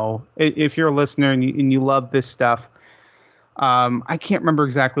will know. If you're a listener and you love this stuff, I can't remember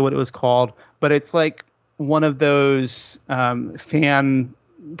exactly what it was called, but it's like one of those fan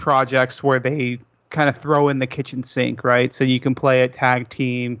projects where they kind of throw in the kitchen sink, right? So you can play a tag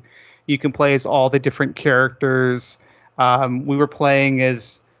team, you can play as all the different characters. We were playing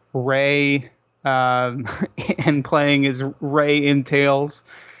as Ray, and playing as Ray in Tails,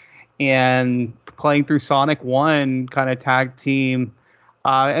 and playing through Sonic 1 kind of tag team,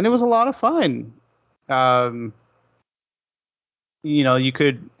 and it was a lot of fun. You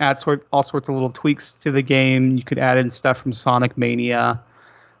could add all sorts of little tweaks to the game. You could add in stuff from Sonic Mania,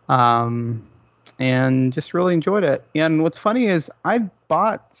 and just really enjoyed it. And what's funny is I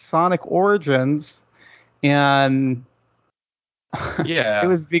bought Sonic Origins, and Yeah. it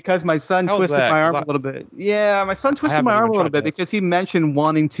was because my son twisted my arm a little bit. Yeah, my son twisted my arm a little bit because he mentioned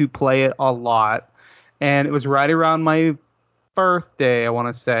wanting to play it a lot. And it was right around my birthday, I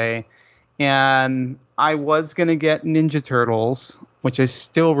want to say. And I was going to get Ninja Turtles, which I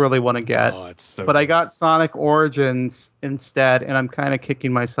still really want to get. Oh, it's so but good. I got Sonic Origins instead, and I'm kind of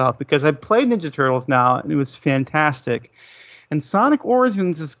kicking myself because I played Ninja Turtles now, and it was fantastic. And Sonic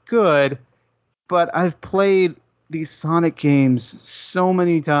Origins is good, but I've played these Sonic games so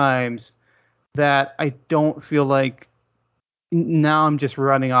many times that I don't feel like now I'm just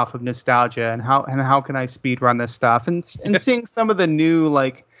running off of nostalgia and how can I speed run this stuff, and seeing some of the new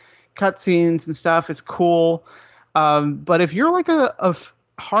like cutscenes and stuff is cool. But if you're like a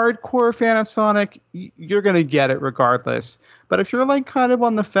hardcore fan of Sonic, you're gonna get it regardless. But if you're like kind of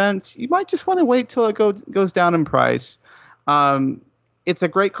on the fence, you might just want to wait till it goes down in price. It's a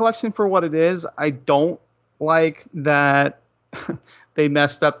great collection for what it is. I don't like that they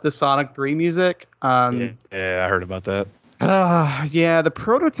messed up the Sonic 3 music. Yeah, I heard about that. Yeah, the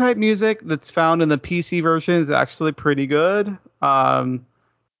prototype music that's found in the PC version is actually pretty good. But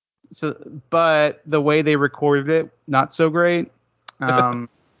the way they recorded it, not so great. Sounds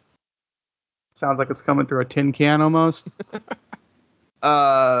like it's coming through a tin can almost.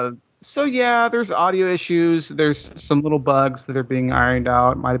 So yeah, there's audio issues. There's some little bugs that are being ironed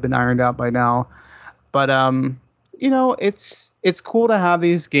out. Might have been ironed out by now. But it's cool to have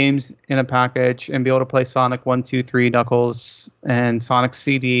these games in a package and be able to play Sonic 1, 2, 3, Knuckles, and Sonic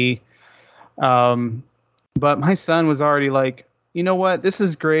CD. But my son was already like, you know what, this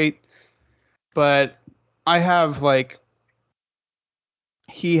is great, but I have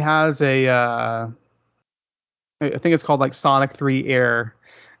he has I think it's called like Sonic 3 Air,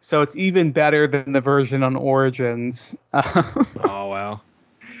 so it's even better than the version on Origins. Oh wow.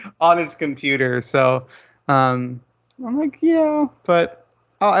 On his computer, so. I'm like, yeah, but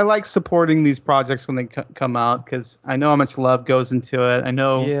I like supporting these projects when they come out because I know how much love goes into it. I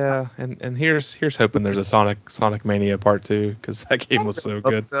know. Yeah, and here's hoping there's a Sonic Mania Part 2 because that game was so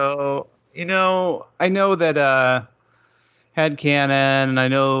good. So I know that Headcanon and I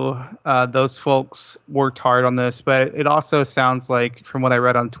know those folks worked hard on this, but it also sounds like from what I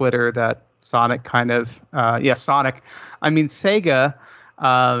read on Twitter that Sonic Sega.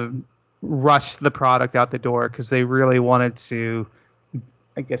 Rushed the product out the door because they really wanted to,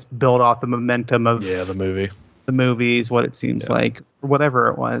 I guess, build off the momentum of the movies, what it seems like, or whatever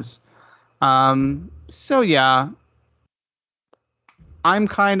it was. So yeah, I'll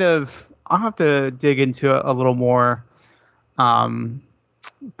have to dig into it a little more.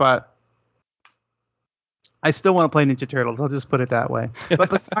 But I still want to play Ninja Turtles. I'll just put it that way. But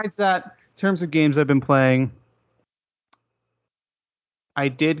besides that, in terms of games I've been playing, I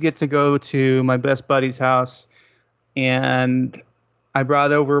did get to go to my best buddy's house, and I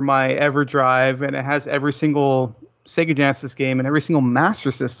brought over my EverDrive, and it has every single Sega Genesis game and every single Master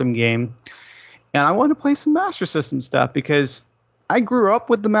System game. And I wanted to play some Master System stuff because I grew up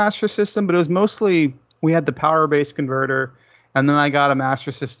with the Master System, but it was mostly we had the power-based converter, and then I got a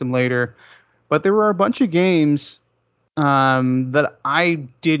Master System later. But there were a bunch of games that I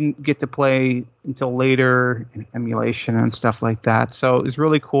didn't get to play until later in emulation and stuff like that. So it was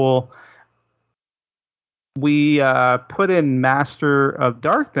really cool. We put in Master of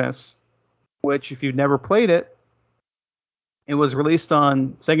Darkness, which if you've never played it, It was released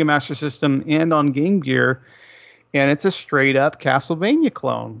on Sega Master System and on Game Gear, and it's a straight up Castlevania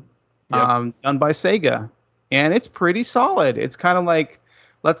clone, done by Sega, and it's pretty solid. It's kind of like,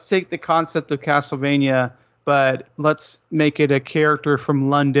 let's take the concept of Castlevania, but let's make it a character from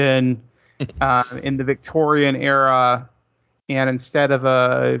London in the Victorian era, and instead of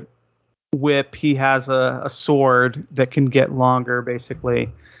a whip, he has a sword that can get longer,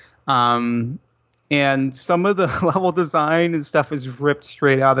 basically. And some of the level design and stuff is ripped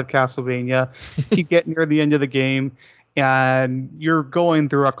straight out of Castlevania. You get near the end of the game, and you're going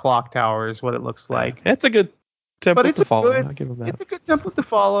through a clock tower is what it looks like. It's a good template to follow. I'll give them that. It's a good template to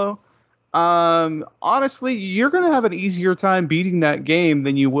follow. Honestly, you're going to have an easier time beating that game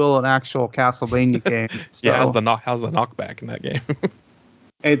than you will an actual Castlevania game. So. Yeah, how's the knockback in that game?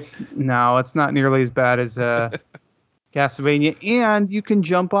 It's not nearly as bad as Castlevania, and you can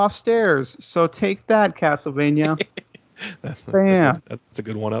jump off stairs. So take that, Castlevania. Bam. That's a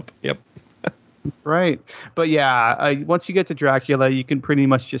good one up. Yep. That's right. But yeah, once you get to Dracula, you can pretty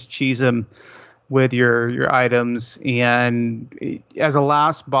much just cheese him with your items. And as a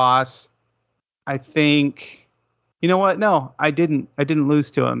last boss, I think, you know what? No, I didn't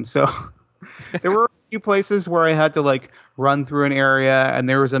lose to him. So there were a few places where I had to like run through an area, and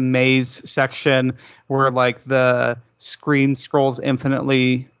there was a maze section where like the screen scrolls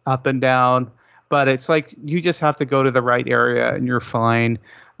infinitely up and down, but it's like you just have to go to the right area and you're fine.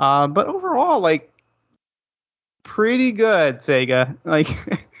 But overall, like, pretty good, Sega. Like,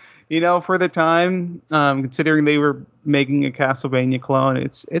 for the time, considering they were making a Castlevania clone,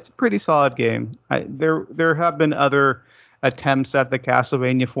 it's a pretty solid game. There have been other attempts at the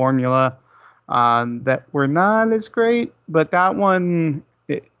Castlevania formula that were not as great, but that one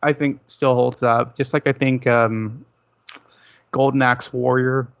I think still holds up. Just like I think Golden Axe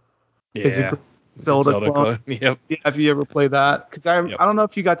Warrior is a great Zelda clone. Yep. Yeah, have you ever played that? Because I don't know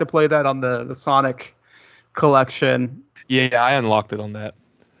if you got to play that on the Sonic collection. Yeah, I unlocked it on that.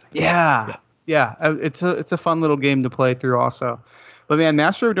 Yeah. It's a fun little game to play through also. But man,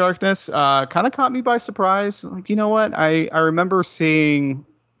 Master of Darkness kind of caught me by surprise. Like, you know what? I remember seeing.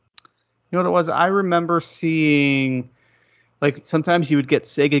 You know what it was? I remember seeing, like, sometimes you would get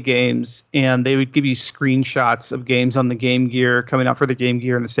Sega games and they would give you screenshots of games on the Game Gear coming out for the Game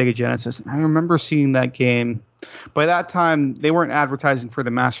Gear and the Sega Genesis. And I remember seeing that game. By that time, they weren't advertising for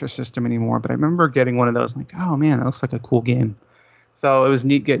the Master System anymore, but I remember getting one of those, like, oh man, that looks like a cool game. So it was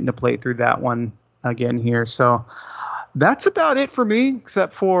neat getting to play through that one again here. So that's about it for me,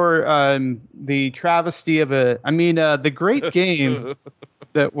 except for the travesty of the great game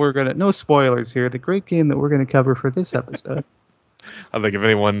that we're gonna, no spoilers here, the great game that we're gonna cover for this episode. I think if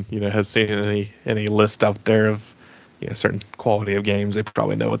anyone has seen any list out there of certain quality of games, they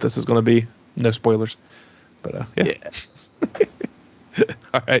probably know what this is going to be. No spoilers, but yeah.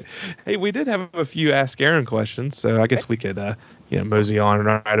 All right. Hey, we did have a few Ask Aaron questions, so I guess we could mosey on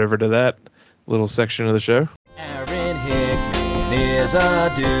right over to that little section of the show. Aaron Hickman is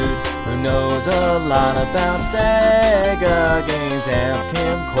a dude who knows a lot about Sega games. Ask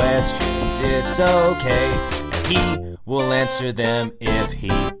him questions, it's okay, and he will answer them if he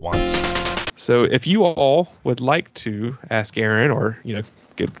wants. So if you all would like to ask Aaron or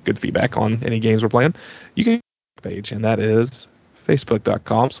get good feedback on any games we're playing, you can page, and that is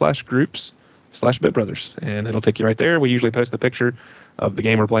facebook.com/groups/bitbrothers, and it'll take you right there. We usually post a picture of the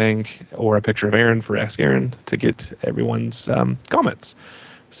game we're playing or a picture of Aaron for Ask Aaron to get everyone's comments.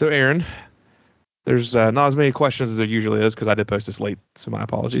 So Aaron, there's not as many questions as there usually is because I did post this late, so my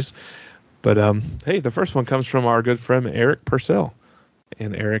apologies. But hey, the first one comes from our good friend Eric Purcell,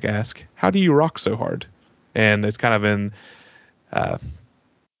 and Eric asks, "How do you rock so hard?" And it's kind of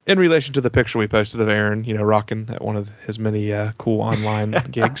in relation to the picture we posted of Aaron, rocking at one of his many cool online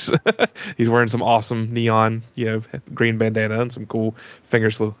gigs. He's wearing some awesome neon, green bandana and some cool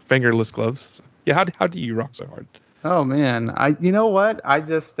fingerless gloves. So, yeah, how do you rock so hard? Oh man, you know what? I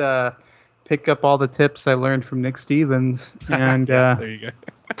just pick up all the tips I learned from Nick Stevens, and there you go.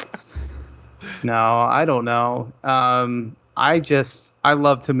 No, I don't know. I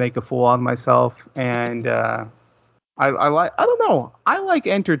love to make a fool out of myself, and I don't know. I like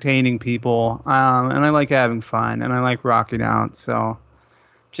entertaining people, and I like having fun, and I like rocking out. So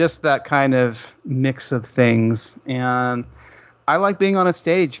just that kind of mix of things. And I like being on a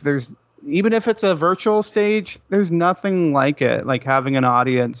stage. Even if it's a virtual stage, there's nothing like it, like having an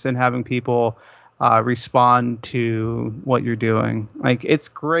audience and having people respond to what you're doing. Like, it's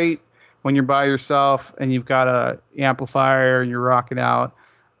great when you're by yourself and you've got a amplifier and you're rocking out,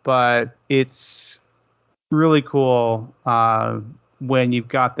 but it's really cool when you've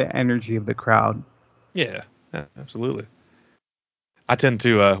got the energy of the crowd. Yeah, absolutely. I tend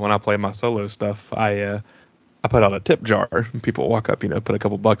to when I play my solo stuff, I put out a tip jar and people walk up, put a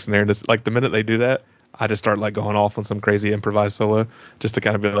couple bucks in there, and just like the minute they do that, I just start like going off on some crazy improvised solo just to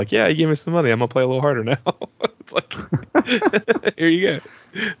kind of be like, yeah, you gave me some money, I'm gonna play a little harder now. It's like, here you go.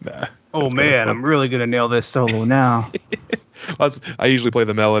 Nah, oh man, I'm really gonna nail this solo now. I usually play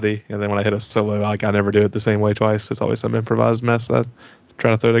the melody, and then when I hit a solo, like I never do it the same way twice. It's always some improvised mess I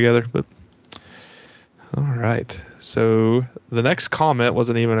try to throw together. But all right, so the next comment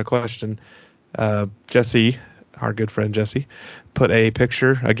wasn't even a question. Jesse, our good friend Jesse, put a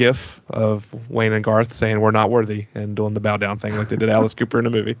picture, a GIF of Wayne and Garth saying we're not worthy and doing the bow down thing like they did Alice Cooper in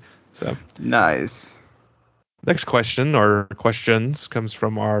the movie. So nice. Next question or questions comes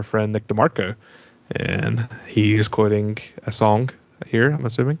from our friend Nick DeMarco, and he's quoting a song here, I'm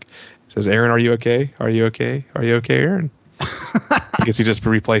assuming. It says, Aaron, are you okay? Are you okay? Are you okay, Aaron? I guess he just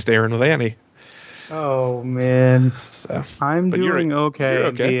replaced Aaron with Annie. Oh, man. So, I'm doing okay. You're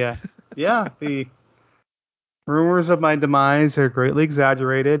okay. The rumors of my demise are greatly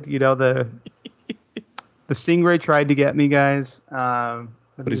exaggerated. The Stingray tried to get me, guys, but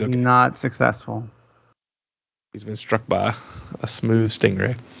he's okay. Not successful. He's been struck by a smooth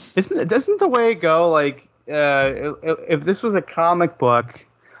stingray. Doesn't the way go, like, if this was a comic book,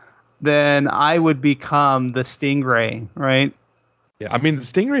 then I would become the Stingray, right? Yeah, I mean, the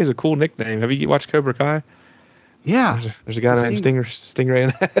Stingray is a cool nickname. Have you watched Cobra Kai? Yeah. There's a guy named Stingray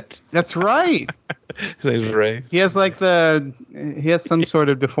in that. That's right. His name's Ray. He has he has some sort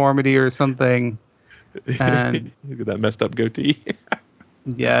of deformity or something. And Look at that messed up goatee.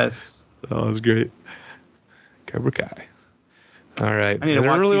 Yes. Oh, that's great. Cobra Kai. All right. I need to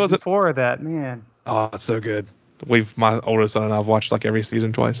watch season 4 of that, man. Oh, it's so good. My oldest son and I've watched like every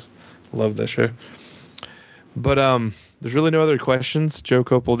season twice. Love that show. But there's really no other questions. Joe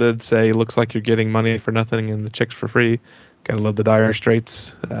Copel did say, looks like you're getting money for nothing and the chicks for free. Gotta love the Dire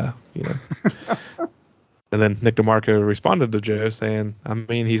Straits, And then Nick DeMarco responded to Joe saying, I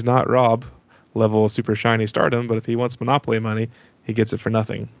mean, he's not Rob level of super shiny stardom, but if he wants Monopoly money, he gets it for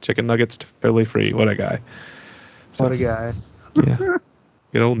nothing. Chicken nuggets totally free. What a guy. So, what a guy. Yeah.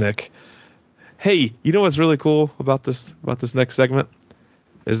 Good old Nick. Hey, you know what's really cool about this next segment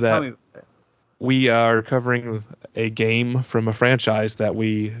is that we are covering a game from a franchise that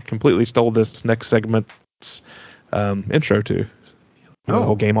we completely stole this next segment's intro to. The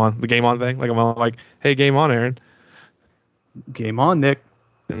whole game on thing. Like I'm like, hey, game on, Aaron. Game on, Nick.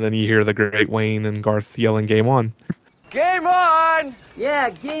 And then you hear the great Wayne and Garth yelling, game on. Game on! Yeah,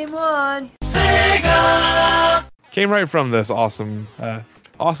 game on. Sega! Came right from this awesome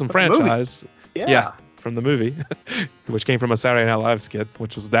franchise. Yeah. From the movie, which came from a Saturday Night Live skit,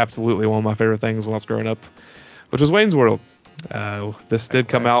 which was absolutely one of my favorite things when I was growing up, which was Wayne's World. This did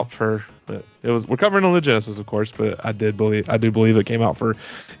come out for we're covering on the Genesis, of course, but I do believe it came out for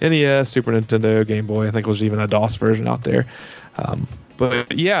NES, Super Nintendo, Game Boy. I think it was even a DOS version out there.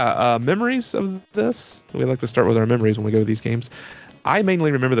 But yeah, memories of this. We like to start with our memories when we go to these games. I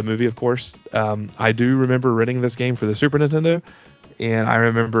mainly remember the movie, of course. I do remember renting this game for the Super Nintendo, and I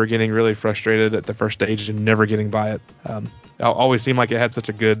remember getting really frustrated at the first stage and never getting by it. It always seemed like it had such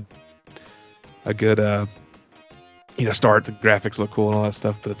a good start. The graphics look cool and all that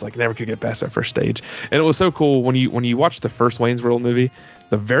stuff, but it's like never could get past that first stage. And it was so cool when you watch the first Wayne's World movie,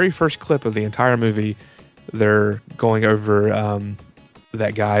 the very first clip of the entire movie, they're going over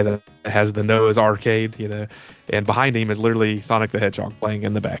that guy that has the Noah's Arcade, and behind him is literally Sonic the Hedgehog playing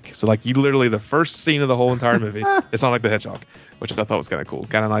in the back. So like you literally, the first scene of the whole entire movie is Sonic the Hedgehog, which I thought was kind of cool.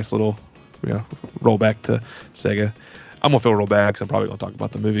 Kind of nice little, rollback to Sega. I'm gonna feel real bad because I'm probably gonna talk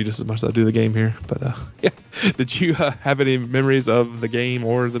about the movie just as much as I do the game here. But yeah, did you have any memories of the game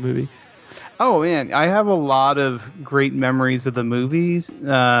or the movie? Oh man, I have a lot of great memories of the movies.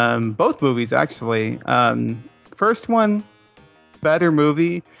 Both movies actually. First one, better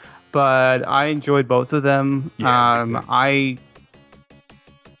movie, but I enjoyed both of them. Yeah,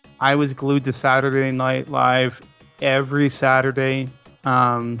 I was glued to Saturday Night Live every Saturday.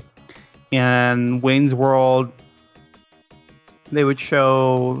 And Wayne's World, they would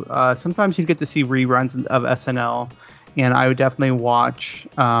show, sometimes you'd get to see reruns of SNL, and I would definitely watch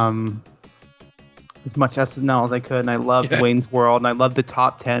as much SNL as I could, and I loved Wayne's World, and I loved the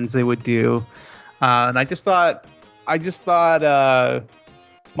top 10s they would do. And I just thought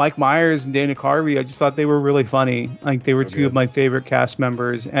Mike Myers and Dana Carvey, I just thought they were really funny. Like, they were two of my favorite cast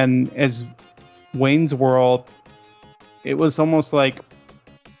members. And as Wayne's World, it was almost like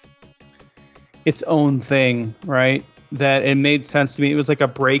its own thing, right? That it made sense to me. It was like a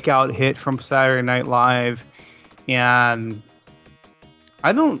breakout hit from Saturday Night Live. And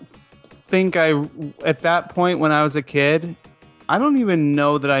I don't think at that point when I was a kid, I don't even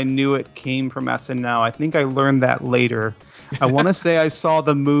know that I knew it came from SNL. I think I learned that later. I want to say I saw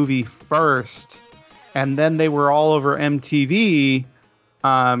the movie first, and then they were all over MTV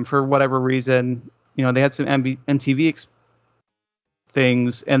for whatever reason. You know, they had some MTV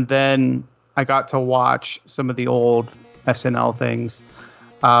things, and then I got to watch some of the old SNL things.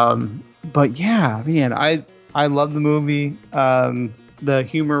 But yeah, man, I love the movie. The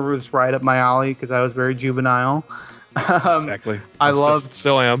humor was right up my alley because I was very juvenile. Exactly. I loved.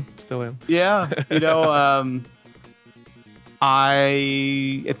 Still am. Yeah, you know,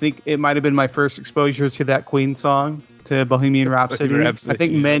 I think it might have been my first exposure to that Queen song, to Bohemian Rhapsody. Bohemian Rhapsody, I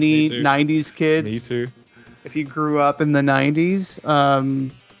think yeah, many me too. 90s kids. Me too. If you grew up in the 90s,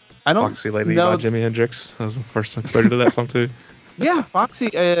 I don't Foxy Lady know. by Jimi Hendrix. That was the first exposure to that song too. Yeah, Foxy.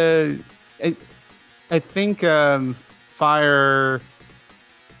 I think Fire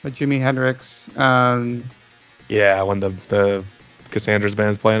by Jimi Hendrix. Yeah, when the Cassandra's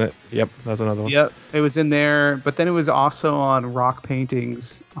band's playing it. Yep, that's another one. Yep, it was in there, but then it was also on Rock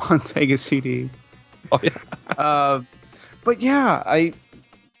Paintings on Sega CD. Oh yeah. But yeah, I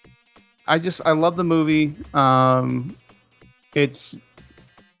love the movie. It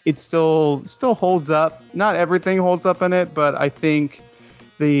still holds up. Not everything holds up in it, but I think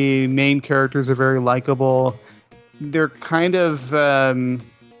the main characters are very likable. They're kind of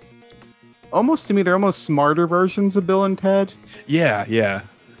almost smarter versions of Bill and Ted. Yeah.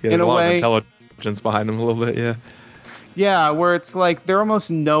 There's In a a lot way. of intelligence behind them a little bit. Yeah. Yeah, where it's like they're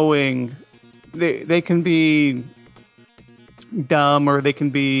almost knowing they can be dumb, or they can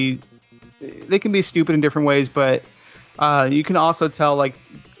be stupid in different ways, but you can also tell like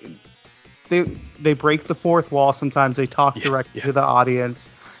they break the fourth wall sometimes. They talk directly to the audience.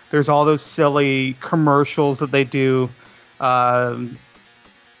 There's all those silly commercials that they do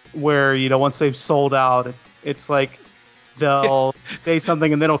where, you know, once they've sold out, it's like they'll say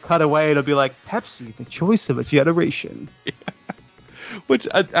something and then it'll cut away. It'll be like, Pepsi, the choice of a generation. Which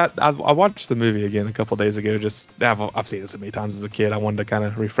I watched the movie again a couple days ago. I've seen it so many times as a kid. I wanted to kind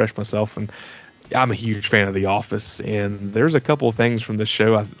of refresh myself, and I'm a huge fan of The Office. And there's a couple of things from this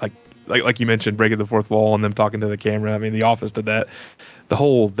show, like you mentioned, breaking the fourth wall and them talking to the camera. I mean, The Office did that. The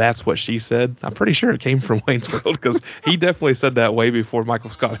whole "that's what she said." I'm pretty sure it came from Wayne's World, because he definitely said that way before Michael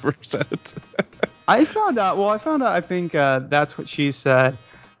Scott ever said it. I found out. I think "That's What She Said"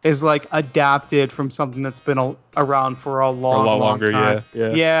 is like adapted from something that's been around for a long longer time.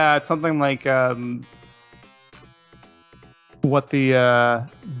 Yeah. It's something like what the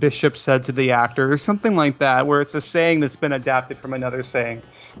bishop said to the actor, or something like that, where it's a saying that's been adapted from another saying.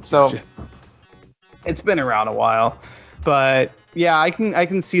 So Gotcha. It's been around a while, but yeah, I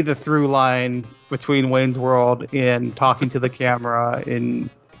can see the through line between Wayne's World and talking to the camera in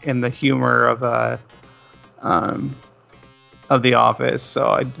the humor of The Office.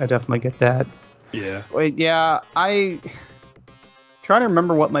 So I definitely get that. Yeah. Wait, yeah, I try to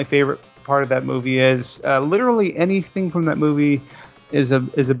remember what my favorite part of that movie is. Literally anything from that movie is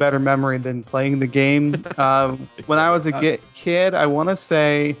a better memory than playing the game. When I was a kid, I want to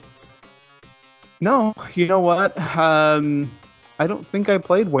say, no, you know what? I don't think I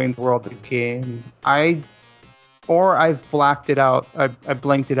played Wayne's World the game. I've blacked it out. I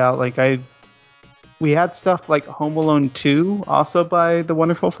blanked it out. Like we had stuff like Home Alone 2, also by the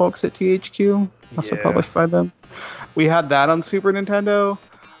wonderful folks at THQ, also published by them. We had that on Super Nintendo,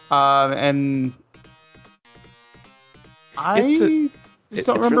 and I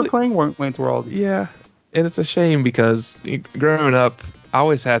don't remember playing Wayne's World. Yeah, and it's a shame because growing up, I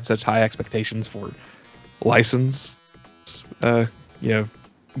always had such high expectations for license,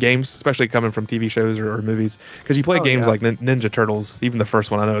 games, especially coming from TV shows or movies. Because you play games like Ninja Turtles, even the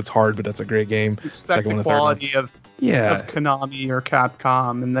first one, I know it's hard, but that's a great game. Expect the quality of Konami or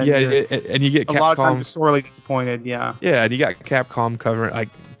Capcom, and then and you get Capcom, a lot of times you're sorely disappointed. Yeah, and you got Capcom covering like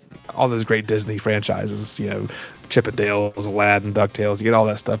all those great Disney franchises, Chip and Dale's, Aladdin, DuckTales, you get all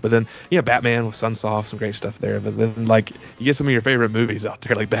that stuff. But then, Batman with Sunsoft, some great stuff there. But then, like, you get some of your favorite movies out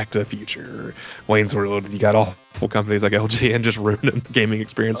there, like Back to the Future, or Wayne's World. You got awful companies like LJN just ruining the gaming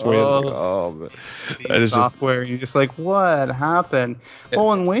experience for you. It's software. You're just like, what happened?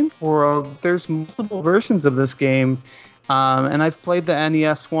 Well, in Wayne's World, there's multiple versions of this game, and I've played the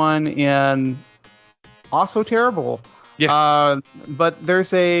NES one, and also terrible. Yeah. But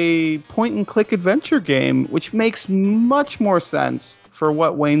there's a point-and-click adventure game, which makes much more sense for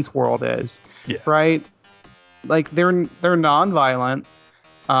what Wayne's World is. Yeah. Right? Like, they're non-violent.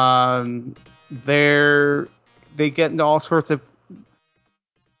 They get into all sorts of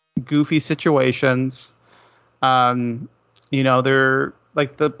goofy situations. They're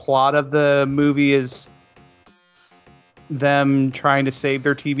like, the plot of the movie is them trying to save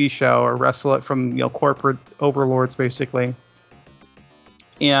their TV show or wrestle it from corporate overlords, basically.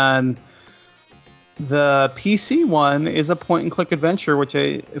 And the PC one is a point-and-click adventure, which,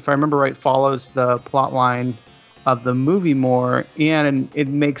 if I remember right, follows the plot line of the movie more, and it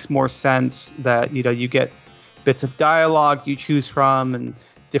makes more sense that you get bits of dialogue you choose from and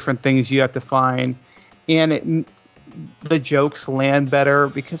different things you have to find, and the jokes land better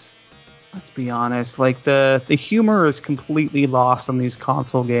because, let's be honest, like the humor is completely lost on these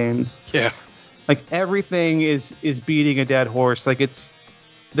console games. Yeah. Like everything is beating a dead horse. Like it's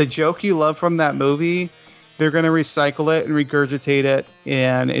the joke you love from that movie, they're going to recycle it and regurgitate it,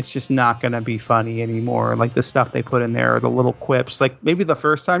 and it's just not going to be funny anymore. Like the stuff they put in there, the little quips. Like maybe the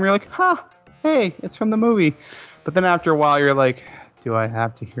first time you're like, hey, it's from the movie. But then after a while you're like, do I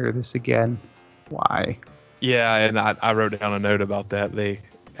have to hear this again? Why? Yeah, and I wrote down a note about that.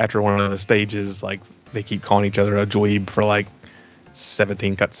 After one of the stages, like they keep calling each other a dweeb for like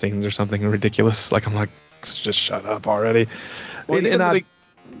 17 cutscenes or something ridiculous. Like I'm like, just shut up already. Well,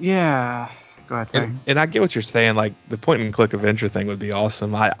 yeah. Go ahead, sorry. And I get what you're saying. Like the point and click adventure thing would be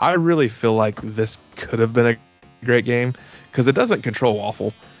awesome. I really feel like this could have been a great game because it doesn't control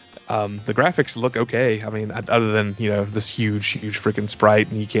awful. The graphics look okay. I mean, other than this huge freaking sprite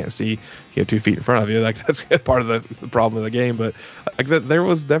and you can't see 2 feet in front of you. Like that's part of the problem of the game. But like there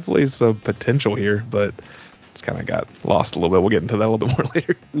was definitely some potential here, but it's kind of got lost a little bit. We'll get into that a little bit more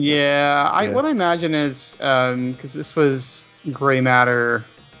later. Yeah, what I imagine is because this was Gray Matter.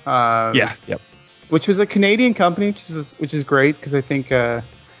 Yep. Which was a Canadian company, which is great because I think I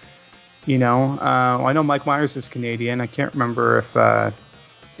know Mike Myers is Canadian. I can't remember if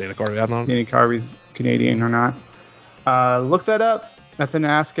Dana Carvey's Canadian or not. Look that up. That's an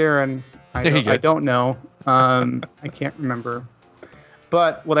Ask Aaron. I don't know. I can't remember.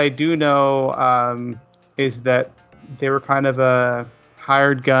 But what I do know is that they were kind of a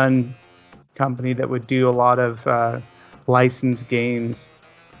hired gun company that would do a lot of licensed games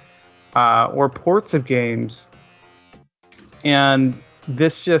or ports of games. And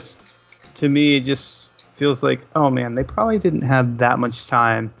this just, to me, it just feels like, oh man, they probably didn't have that much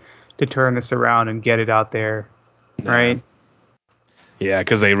time to turn this around and get it out there, right? Yeah,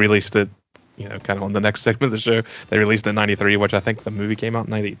 because they released it, kind of on the next segment of the show. They released it in 93, which I think the movie came out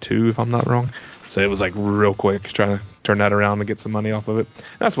in 92, if I'm not wrong. So it was like real quick trying to turn that around and get some money off of it.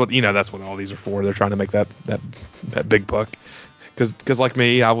 That's what all these are for. They're trying to make that big buck. Because like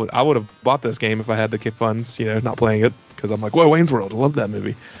me, I would have bought this game if I had the funds, not playing it. Because I'm like, whoa, Wayne's World, I love that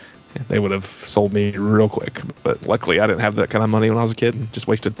movie. They would have sold me real quick. But luckily, I didn't have that kind of money when I was a kid and just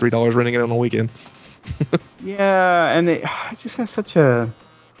wasted $3 renting it on a weekend. Yeah, and it just has such a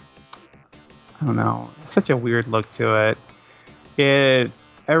weird look to it.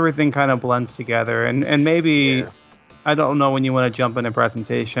 Everything kind of blends together. And maybe, I don't know when you want to jump in a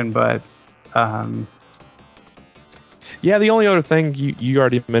presentation, but... Yeah, the only other thing you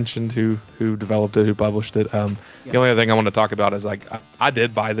already mentioned who developed it, who published it. The only other thing I want to talk about is like I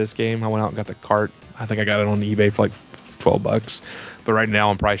did buy this game. I went out and got the cart. I think I got it on eBay for like $12. But right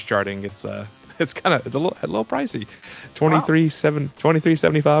now on price charting, it's a little pricey.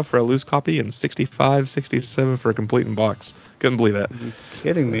 $23.75 for a loose copy and $65.67 for a complete in box. Couldn't believe that. Are you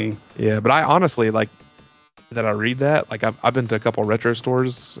kidding me? Yeah, but I honestly like that I read that. Like I've been to a couple retro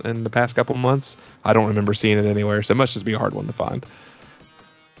stores in the past couple months. I don't remember seeing it anywhere, so it must just be a hard one to find.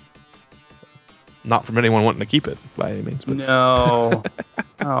 Not from anyone wanting to keep it by any means. But. No.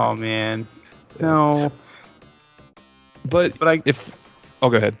 Oh man. No. But go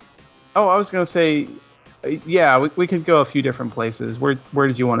ahead. Oh, I was gonna say, yeah, we could go a few different places. Where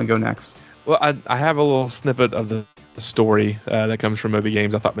did you want to go next? Well, I have a little snippet of the story that comes from Moby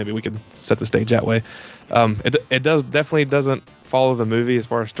Games. I thought maybe we could set the stage that way. It definitely doesn't follow the movie as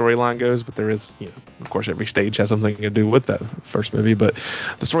far as storyline goes, but there is, of course, every stage has something to do with that first movie. But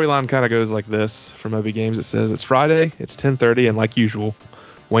the storyline kind of goes like this from Moby Games. It says it's Friday, it's 10:30, and like usual,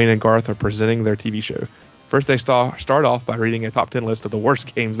 Wayne and Garth are presenting their TV show. First, they start off by reading a top 10 list of the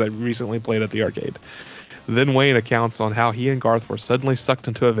worst games they recently played at the arcade. Then Wayne accounts on how he and Garth were suddenly sucked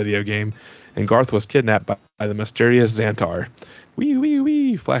into a video game, and Garth was kidnapped by the mysterious Xantar.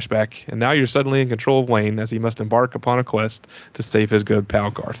 Wee, flashback. And now you're suddenly in control of Wayne as he must embark upon a quest to save his good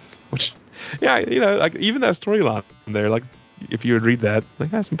pal Garth. Which, yeah, like even that storyline there, like if you would read that,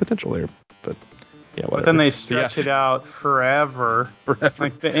 like has some potential there. But yeah, whatever. But then they stretch it out forever.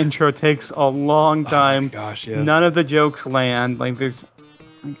 Like the intro takes a long time. Oh my gosh, yes. None of the jokes land. Like there's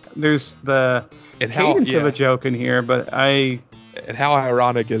the cadence of a joke in here, but And how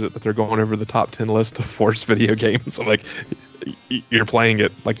ironic is it that they're going over the top 10 list of worst video games? I'm like, you're playing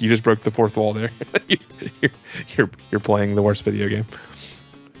it like you just broke the fourth wall there. you're playing the worst video game.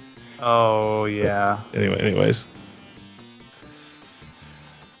 Oh yeah. But anyways.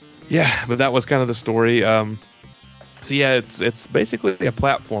 Yeah, but that was kind of the story. So yeah, it's basically a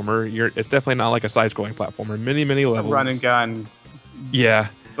platformer. It's definitely not like a side-scrolling platformer. Many levels. Run and gun. Yeah,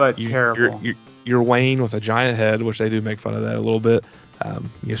 but terrible. You're Wayne with a giant head, which they do make fun of that a little bit.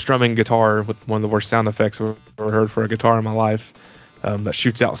 You're strumming guitar with one of the worst sound effects I've ever heard for a guitar in my life. That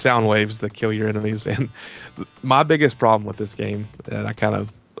shoots out sound waves that kill your enemies. And my biggest problem with this game, and I kind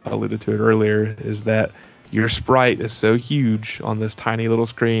of alluded to it earlier, is that your sprite is so huge on this tiny little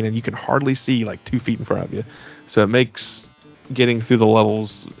screen, and you can hardly see like 2 feet in front of you. So it makes getting through the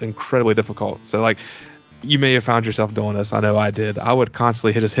levels incredibly difficult. So like, you may have found yourself doing this. I know I did. I would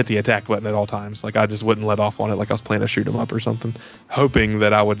constantly hit the attack button at all times. Like I just wouldn't let off on it like I was playing a shoot 'em up or something, hoping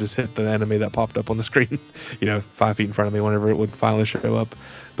that I would just hit the enemy that popped up on the screen, 5 feet in front of me whenever it would finally show up.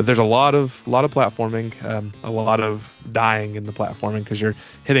 But there's a lot of platforming, a lot of dying in the platforming because you're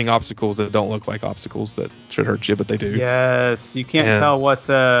hitting obstacles that don't look like obstacles that should hurt you, but they do. Yes, you can't tell what's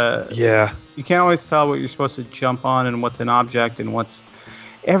Yeah. You can't always tell what you're supposed to jump on and what's an object and what's.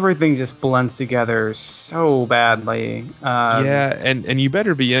 Everything just blends together so badly. Yeah, and you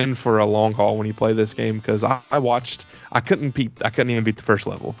better be in for a long haul when you play this game, because I couldn't even beat the first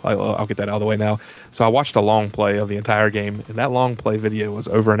level. I'll get that out of the way now. So I watched a long play of the entire game, and that long play video was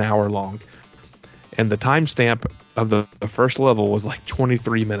over an hour long. And the timestamp of the first level was like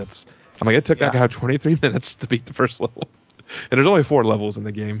 23 minutes. I'm like, it took that guy 23 minutes to beat the first level. And there's only 4 levels in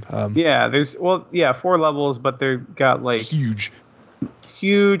the game. There's 4 levels, but they've got like huge,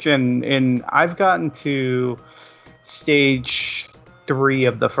 and I've gotten to stage 3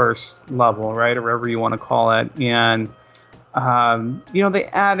 of the first level, right, or whatever you want to call it, and they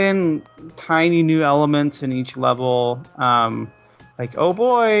add in tiny new elements in each level, like, oh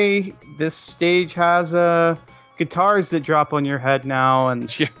boy, this stage has guitars that drop on your head now,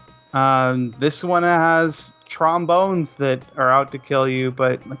 and this one has trombones that are out to kill you,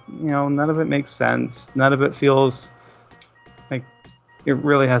 but none of it makes sense. None of it feels like it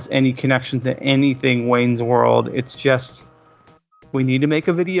really has any connection to anything Wayne's World. It's just, we need to make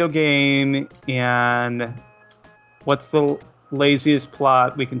a video game, and what's the laziest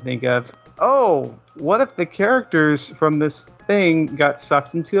plot we can think of? Oh, what if the characters from this thing got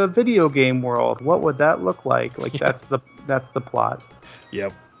sucked into a video game world? What would that look like? Like, that's the plot.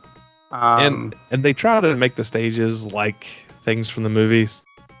 Yep. And they try to make the stages like things from the movies.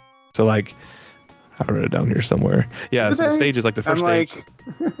 So like, I wrote it down here somewhere. Yeah, so the stage is like the first stage.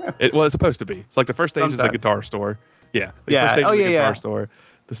 It's supposed to be. It's like the first stage is the guitar store. Yeah. First stage is the guitar store.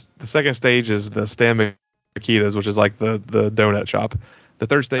 The second stage is the Stan Mikita's, which is like the donut shop. The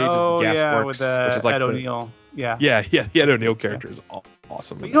third stage is the Gasworks, which is like Ed O'Neill. Yeah. The Ed O'Neill character is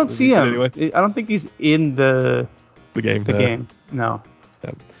awesome. But you don't see him. Anyway. I don't think he's in the game. Game. No.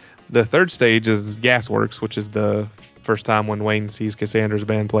 Yeah. The third stage is Gasworks, which is the first time when Wayne sees Cassandra's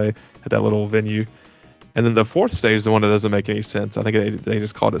band play at that little venue. And then the fourth stage is the one that doesn't make any sense. I think they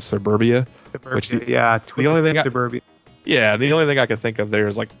just called it Suburbia. The only thing Suburbia. Yeah, the only thing I could think of there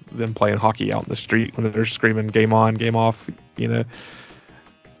is like them playing hockey out in the street when they're screaming "Game on, game off,"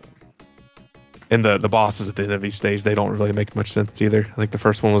 And the bosses at the end of each stage, they don't really make much sense either. I think the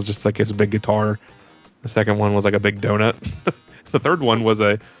first one was just like his big guitar. The second one was like a big donut. The third one was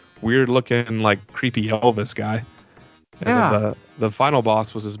a weird looking, like, creepy Elvis guy. And then the final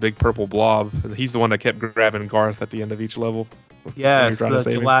boss was this big purple blob. He's the one that kept grabbing Garth at the end of each level. Yes,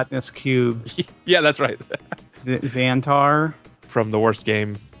 the gelatinous cube. Yeah, that's right. Xantar. From the worst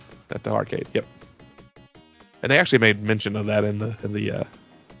game at the arcade. Yep. And they actually made mention of that in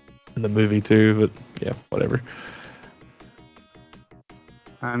the movie too, but yeah, whatever.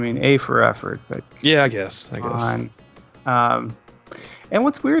 I mean, A for effort, but yeah, I guess. And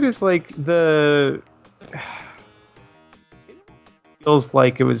what's weird is like it feels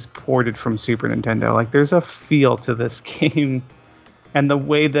like it was ported from Super Nintendo. Like, there's a feel to this game, and the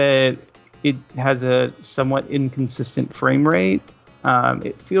way that it has a somewhat inconsistent frame rate.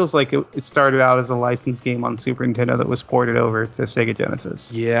 It feels like it started out as a licensed game on Super Nintendo that was ported over to Sega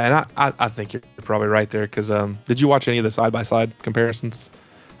Genesis. Yeah, and I think you're probably right there, because did you watch any of the side-by-side comparisons?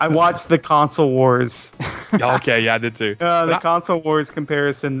 I watched the Console Wars. Okay, yeah, I did too. Console Wars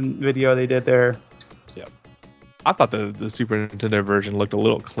comparison video they did there. Yeah. I thought the Super Nintendo version looked a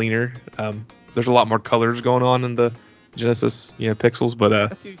little cleaner. There's a lot more colors going on in the Genesis, pixels, but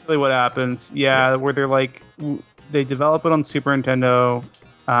that's usually what happens. Yeah, where they're like, they develop it on Super Nintendo.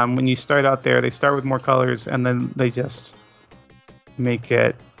 When you start out there, they start with more colors, and then they just make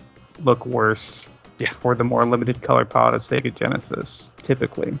it look worse. for the more limited color palette of Sega Genesis,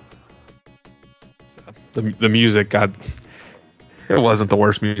 typically. So, the music, it wasn't the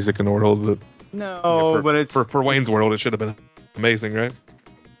worst music in the world, but no, but it's for Wayne's World, it should have been amazing, right?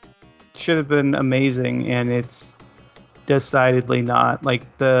 Should have been amazing, and it's decidedly not.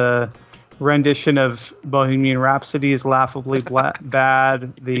 Like, the rendition of Bohemian Rhapsody is laughably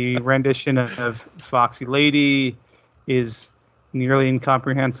bad. The rendition of Foxy Lady is nearly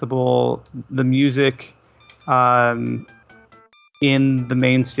incomprehensible. The music in the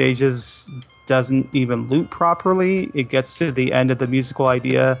main stages doesn't even loop properly. It gets to the end of the musical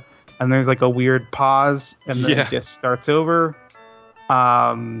idea, and there's like a weird pause, and then it just starts over.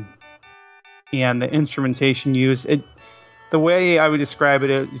 And the instrumentation used, the way I would describe it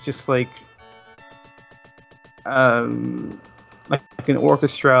is just like an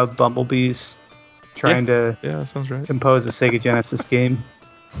orchestra of bumblebees trying to sounds right. compose a Sega Genesis game.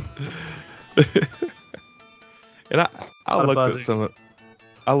 And I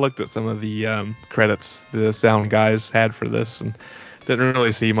looked at some of the credits the sound guys had for this, and didn't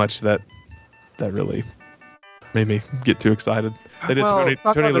really see much that really made me get too excited. They did Tony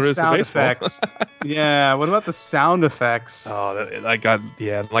La Russa baseball. Effects. Yeah, what about the sound effects? Oh, like I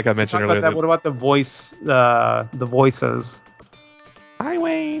mentioned earlier. What about the voice? The voices. Hi,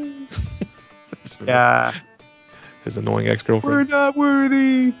 Wayne. Yeah. His annoying ex-girlfriend. We're not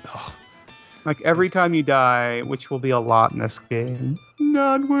worthy. Oh. Like every time you die, which will be a lot in this game.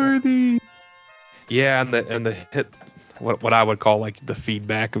 Not worthy. Yeah, and the hit. What I would call like the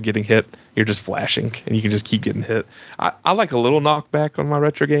feedback of getting hit, you're just flashing and you can just keep getting hit. I like a little knockback on my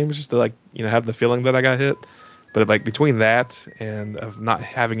retro games just to like, have the feeling that I got hit. But like between that and of not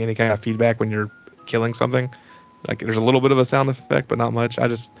having any kind of feedback when you're killing something, like there's a little bit of a sound effect, but not much. I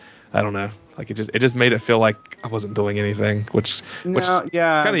don't know. Like it just made it feel like I wasn't doing anything, which kind of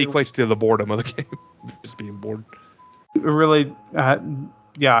equates to the boredom of the game, just being bored. Really.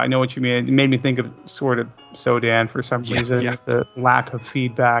 Yeah, I know what you mean. It made me think of Sword of Sodan for some reason. Yeah. The lack of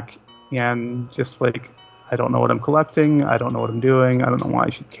feedback and just like, I don't know what I'm collecting. I don't know what I'm doing. I don't know why I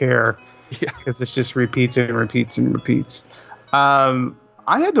should care. Yeah. Because this just repeats and repeats and repeats. I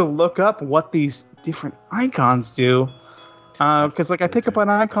had to look up what these different icons do. Because like I pick up an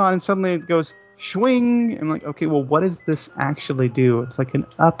icon and suddenly it goes swing. I'm like, okay, well, what does this actually do? It's like an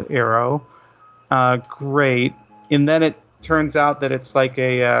up arrow. Great. And then it turns out that it's like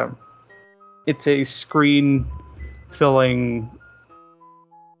it's a screen filling,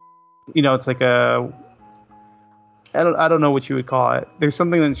 it's like I don't know what you would call it. There's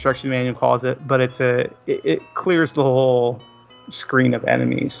something the instruction manual calls it, but it clears the whole screen of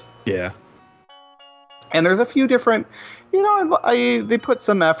enemies. Yeah. And there's a few different, they put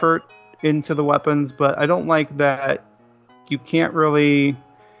some effort into the weapons, but I don't like that you can't really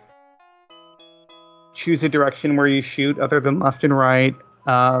choose a direction where you shoot other than left and right.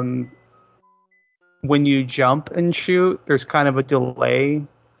 When you jump and shoot, there's kind of a delay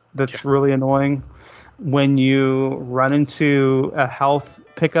that's really annoying. When you run into a health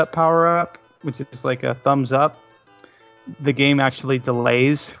pickup power-up, which is like a thumbs up, the game actually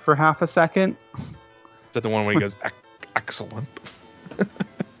delays for half a second. Is that the one where he goes, excellent?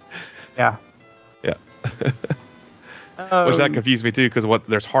 Yeah. Yeah. Which that confused me too, because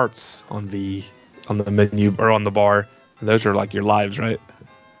there's hearts on the menu or on the bar. And those are like your lives, right?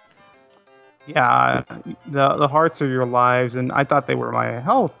 Yeah, the hearts are your lives, and I thought they were my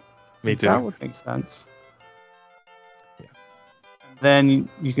health. Me too. That would make sense. Yeah. Then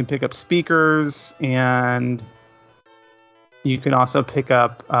you can pick up speakers, and you can also pick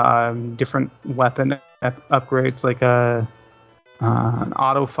up different weapon upgrades, like an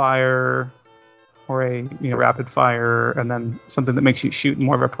auto fire or a rapid fire, and then something that makes you shoot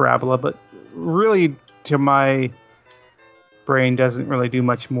more of a parabola. But really, to my brain, doesn't really do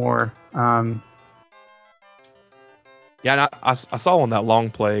much more. Yeah, and I saw on that long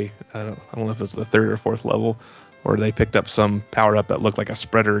play, I don't know if it was the third or fourth level, where they picked up some power up that looked like a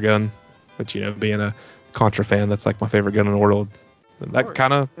spreader gun, which, being a Contra fan, that's like my favorite gun in the world. That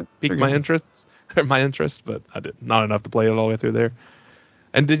kind of piqued my interest, but I did not enough to play it all the way through there.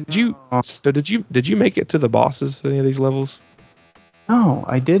 And did you make it to the bosses in any of these levels? No,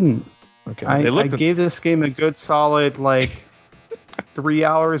 I didn't. Okay. I gave this game a good solid 3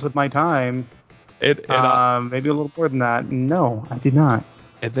 hours of my time. Maybe a little more than that. No, I did not.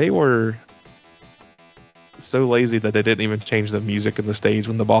 And they were so lazy that they didn't even change the music in the stage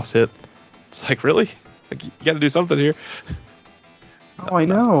when the boss hit. It's like, really? Like, you got to do something here. Oh, I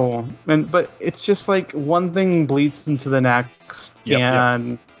know. But it's just like one thing bleeds into the next,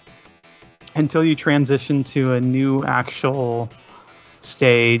 and until you transition to a new actual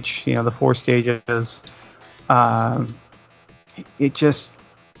stage, the 4 stages. It just,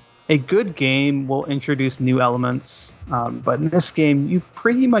 a good game will introduce new elements, but in this game, you've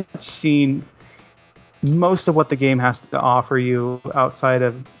pretty much seen most of what the game has to offer you outside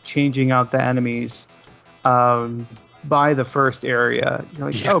of changing out the enemies by the first area. You're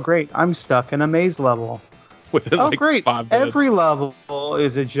like, oh great, I'm stuck in a maze level. Within great, 5 minutes. Every level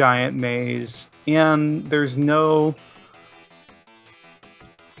is a giant maze, and there's no...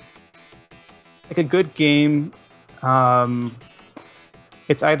 Like a good game,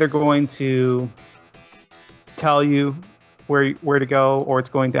 it's either going to tell you where to go, or it's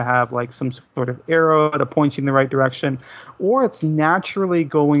going to have like some sort of arrow to point you in the right direction, or it's naturally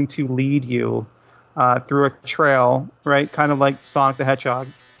going to lead you through a trail, right? Kind of like Sonic the Hedgehog.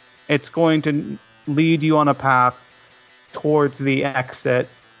 It's going to lead you on a path towards the exit,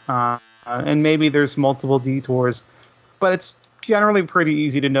 and maybe there's multiple detours, but it's generally pretty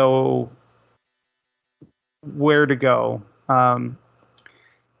easy to know where to go.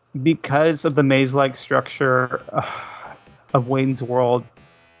 Because of the maze-like structure of Wayne's World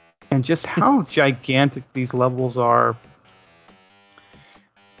and just how gigantic these levels are.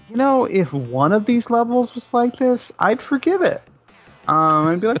 If one of these levels was like this, I'd forgive it.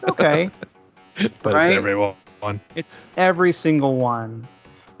 I'd be like, okay. But right? It's every one. It's every single one.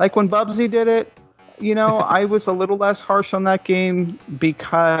 Like when Bubsy did it, I was a little less harsh on that game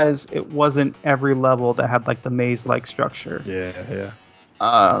because it wasn't every level that had like the maze-like structure. Yeah.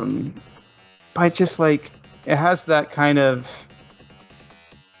 But just like, it has that kind of,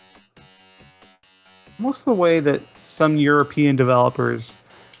 almost the way that some European developers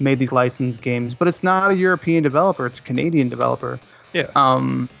made these licensed games, but it's not a European developer, it's a Canadian developer. Yeah.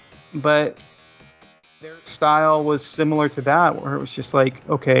 But their style was similar to that, where it was just like,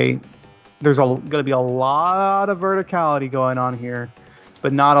 okay, there's going to be a lot of verticality going on here,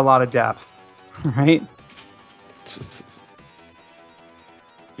 but not a lot of depth, right?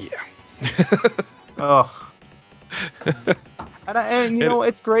 Yeah. Oh. And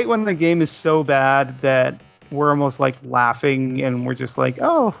it's great when the game is so bad that we're almost like laughing and we're just like,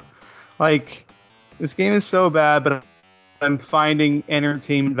 oh, like this game is so bad, but I'm finding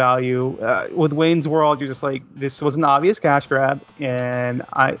entertainment value. With Wayne's World, you're just like, this was an obvious cash grab, and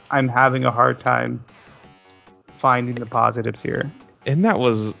I'm having a hard time finding the positives here. And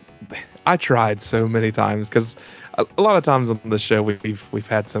I tried so many times, because a lot of times on the show we've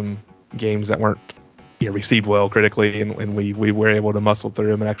had some games that weren't received well critically, and we were able to muscle through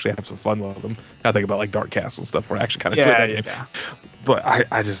them and actually have some fun with them. I think about like Dark Castle and stuff, where I actually kind of enjoyed that game. Yeah. But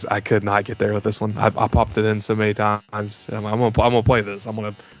I could not get there with this one. I popped it in so many times. And I'm gonna play this. I'm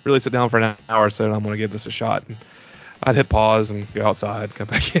gonna really sit down for an hour or so, and I'm gonna give this a shot. And I'd hit pause and go outside, come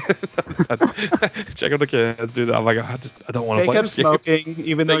back in, check on the kids, do that. I'm like, I don't want to play this game. Smoking,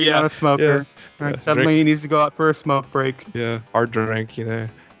 even though you're not a smoker. Yeah. Right, suddenly he needs to go out for a smoke break. Yeah, hard drink,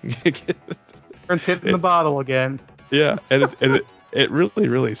 Turns hitting the bottle again. Yeah, and it really,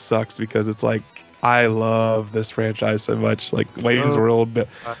 really sucks, because it's like, I love this franchise so much. Like Wayne's World,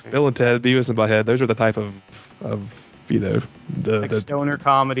 Bill and Ted, Beavis and Butthead. Those are the type of the stoner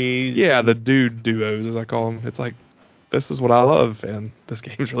comedies. Yeah, the dude duos, as I call them. It's like, this is what I love, and this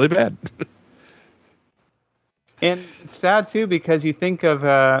game's really bad. And it's sad too, because you think of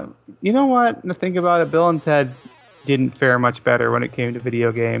think about it, Bill and Ted didn't fare much better when it came to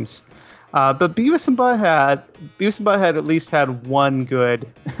video games. But Beavis and Butthead at least had one good,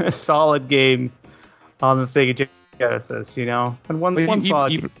 solid game on the Sega Genesis, and one solid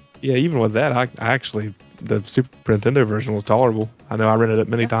game. Yeah, even with that, I actually, the Super Nintendo version was tolerable. I know I rented it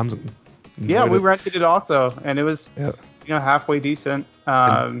many times. Yeah, we rented it also, and it was halfway decent.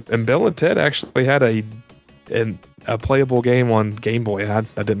 And Bill and Ted actually had a playable game on Game Boy. I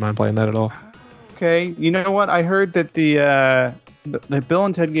didn't mind playing that at all. Okay, you know what? I heard that the Bill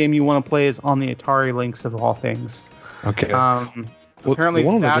and Ted game you want to play is on the Atari Lynx of all things. Okay. Apparently the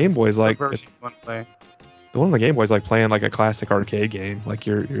one on the Game Boy is like, the one to play. The one on the Game Boy is like playing like a classic arcade game. Like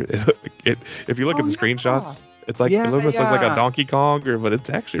if you look at the screenshots, it's like it looks like a Donkey Kong, but it's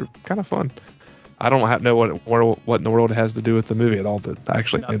actually kind of fun. I don't know what in the world it has to do with the movie at all, but I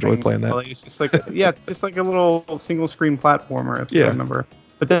actually enjoyed playing that. It's just like just like a little single screen platformer, if I remember.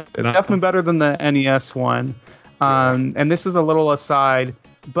 But definitely better than the NES one. And this is a little aside,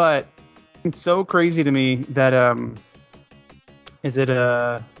 but it's so crazy to me that is it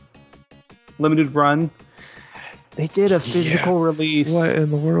a limited run? They did a physical release. What in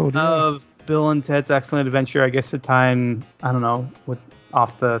the world? Of Bill and Ted's Excellent Adventure. I guess the time, I don't know,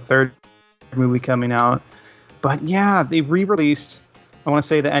 off the third movie coming out. But yeah, they re-released, I want to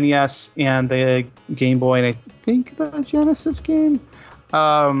say, the NES and the Game Boy, and I think the Genesis game.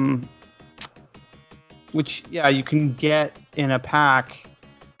 which you can get in a pack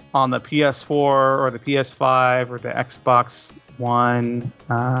on the PS4 or the PS5 or the Xbox One,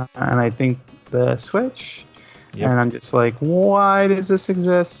 and I think the Switch. Yep. And I'm just like, why does this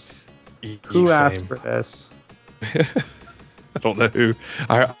exist? Who asked for this? I don't know who.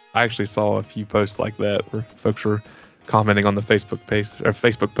 I actually saw a few posts like that where folks were commenting on the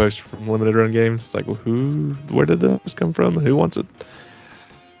Facebook post from Limited Run Games. It's like, well, where did this come from? Who wants it?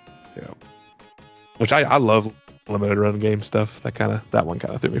 Yeah. Which I love Limited Run Game stuff. That one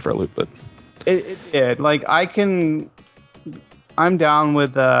kind of threw me for a loop, but it did. Like I'm down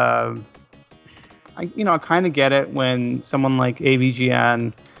with I kind of get it when someone like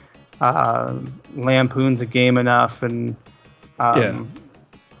AVGN lampoons a game enough, and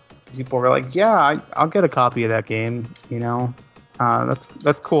people were like, I'll get a copy of that game.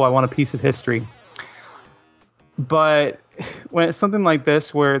 That's cool. I want a piece of history. But when it's something like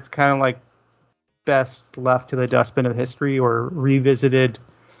this, where it's kind of like best left to the dustbin of history or revisited,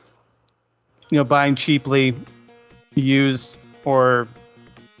 buying cheaply, used, or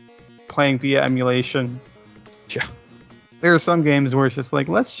playing via emulation. Yeah. There are some games where it's just like,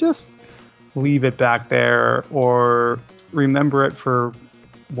 let's just leave it back there or remember it for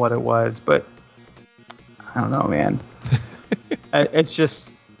what it was. But I don't know, man. It's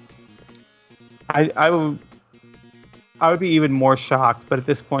just, I would be even more shocked, but at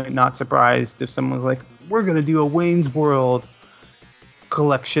this point not surprised if someone was like, we're going to do a Wayne's World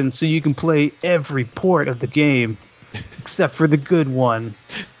collection so you can play every port of the game except for the good one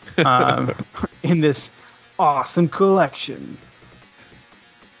in this awesome collection.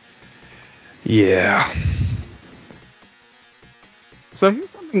 Yeah. So here's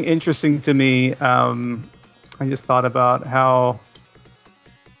something interesting to me. I just thought about how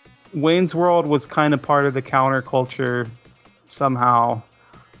Wayne's World was kind of part of the counterculture somehow,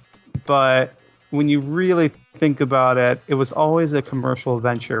 but when you really think about it, it was always a commercial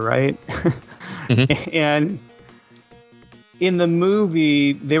venture, right? Mm-hmm. And in the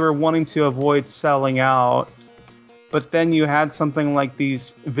movie, they were wanting to avoid selling out, but then you had something like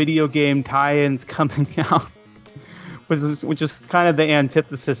these video game tie-ins coming out, which is kind of the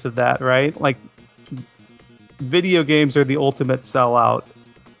antithesis of that, right? Like, video games are the ultimate sellout.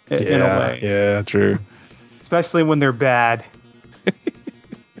 In a way. Yeah, true. Especially when they're bad.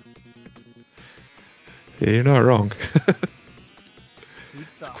 Yeah, you're not wrong.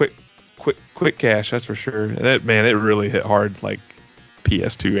 It's quick cash, that's for sure. And it really hit hard, like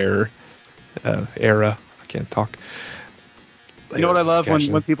PS2 era. I can't talk. You know what I love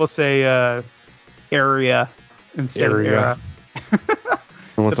when people say area instead of era.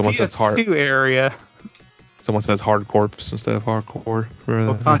 When someone PS2 says hard area. Someone says hard corpse instead of hardcore.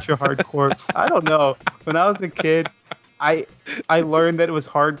 Contra hard corpse. I don't know. When I was a kid, I learned that it was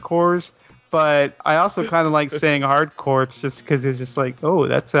hardcores, but I also kind of like saying hard corpse just because it's just like, oh,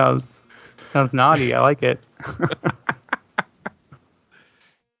 that sounds naughty. I like it.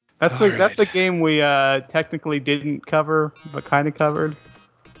 That's the game we technically didn't cover, but kind of covered.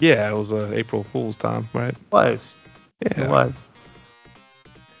 Yeah, it was April Fool's time, right? It was. Yeah. It was.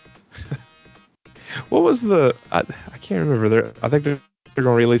 What was I can't remember. I think they're going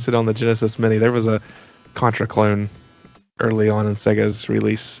to release it on the Genesis Mini. There was a Contra clone early on in Sega's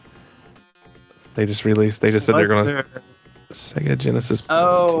release. They said they're going to Sega Genesis.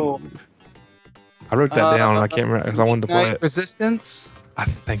 Oh. I wrote that down and I can't remember because I wanted to play it. Resistance? I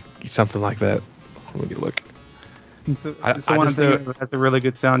think something like that. Let me look. It's one of them that has a really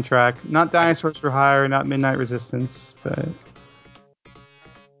good soundtrack. Not Dinosaurs for Hire, not Midnight Resistance, but...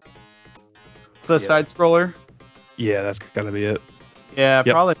 So side scroller? Yeah, that's gotta be it. Yeah,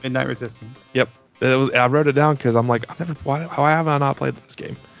 yep. Probably Midnight Resistance. Yep. I wrote it down because I'm like, why have I not played this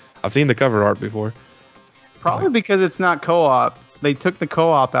game? I've seen the cover art before. Probably because it's not co-op. They took the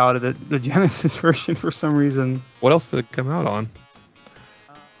co-op out of the Genesis version for some reason. What else did it come out on?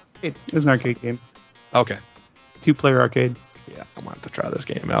 It was an arcade game. Okay. 2-player arcade. Yeah, I might have to try this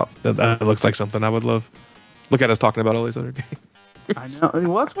game out. That looks like something I would love. Look at us talking about all these other games. I know.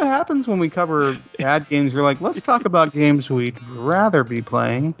 Well, that's what happens when we cover bad games. We're like, let's talk about games we'd rather be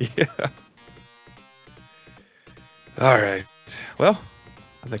playing. Yeah. All right. Well,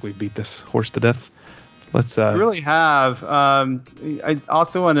 I think we beat this horse to death. Let's. We really have. I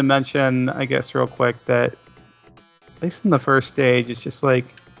also want to mention, I guess, real quick that at least in the first stage, it's just like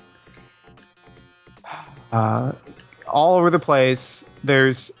all over the place.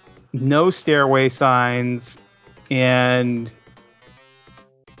 There's no stairway signs, and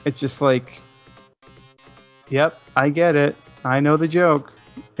it's just like, yep, I get it. I know the joke.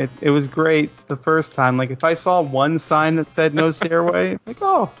 It was great the first time. Like, if I saw one sign that said no stairway, like,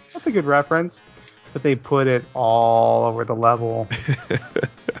 oh, that's a good reference. But they put it all over the level.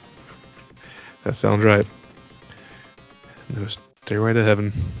 That sounds right. No stairway to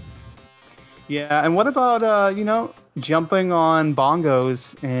heaven. Yeah, and what about, jumping on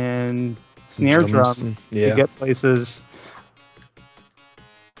bongos and snare drums to get places?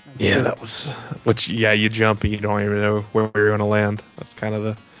 Yeah, that was... Which, you jump and you don't even know where you're going to land. That's kind of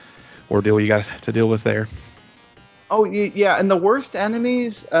the ordeal you got to deal with there. Oh, yeah, and the worst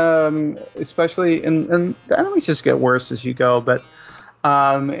enemies, especially... And the enemies just get worse as you go, but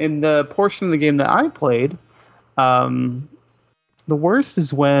in the portion of the game that I played... the worst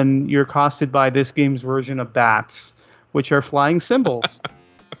is when you're accosted by this game's version of bats, which are flying cymbals,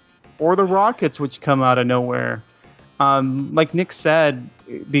 or the rockets, which come out of nowhere. Like Nick said,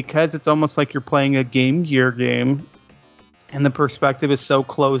 because it's almost like you're playing a Game Gear game, and the perspective is so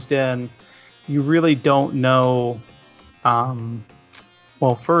closed in, you really don't know,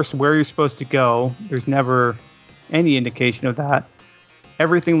 first, where you're supposed to go. There's never any indication of that.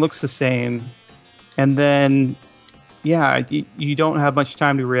 Everything looks the same. And then... yeah, you don't have much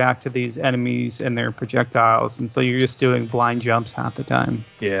time to react to these enemies and their projectiles, and so you're just doing blind jumps half the time.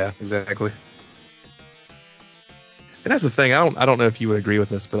 Yeah, exactly. And that's the thing. I don't know if you would agree with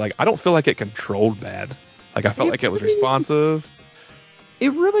this, but like I don't feel like it controlled bad. Like I felt like it was responsive.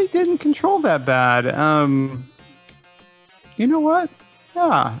 It really didn't control that bad. You know what?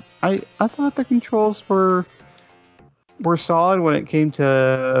 Yeah, I thought the controls were solid when it came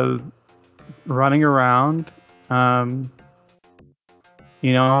to running around. I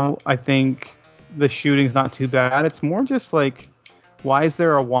think the shooting's not too bad. It's more just like, why is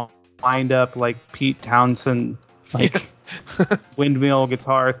there a wind up like Pete Townsend windmill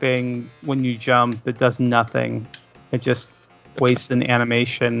guitar thing when you jump that does nothing? It just wastes an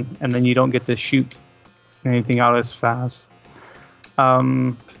animation, and then you don't get to shoot anything out as fast.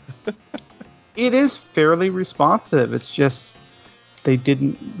 It is fairly responsive. It's just they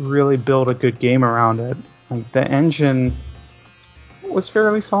didn't really build a good game around it. Like, the engine was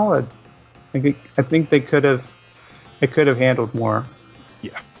fairly solid. I think it could have handled more.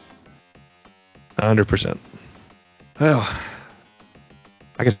 Yeah, 100%. Well,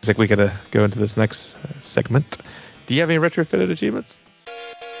 I guess we could go into this next segment. Do you have any retrofitted achievements?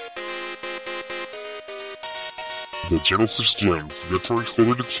 The Genesis Gems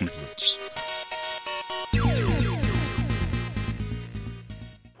retrofitted achievements.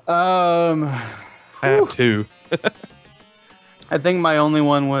 I have two. I think my only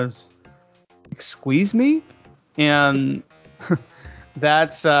one was Squeeze Me, and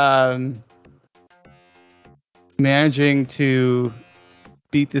that's managing to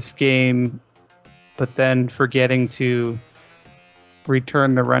beat this game, but then forgetting to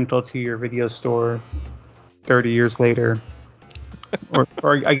return the rental to your video store 30 years later. or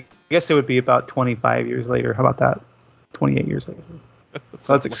I guess it would be about 25 years later. How about that? 28 years later.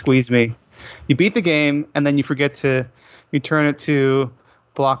 So that's Squeeze Me. You beat the game, and then you forget to return it to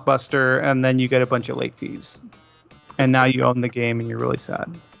Blockbuster, and then you get a bunch of late fees. And now you own the game, and you're really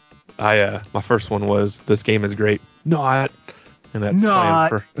sad. My first one was, this game is great. Not. And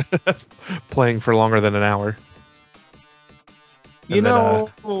that's playing for longer than an hour.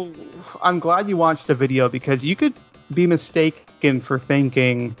 I'm glad you watched the video, because you could be mistaken for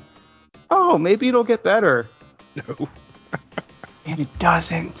thinking, oh, maybe it'll get better. No. And it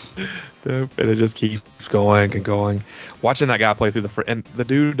doesn't. Nope. And it just keeps going and going. Watching that guy play through and the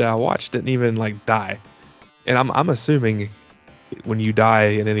dude I watched didn't even die. And I'm assuming when you die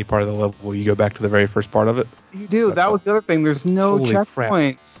in any part of the level, you go back to the very first part of it. You do. That was the other thing. There's no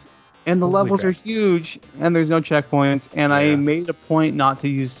checkpoints. And the levels are huge, and there's no checkpoints. And I made a point not to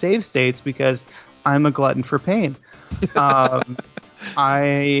use save states because I'm a glutton for pain.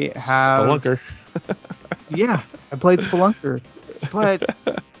 I have... Spelunker. Yeah, I played Spelunker. But,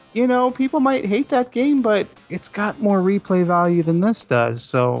 people might hate that game, but it's got more replay value than this does.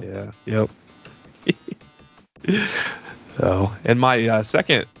 So Yeah. Yep. And my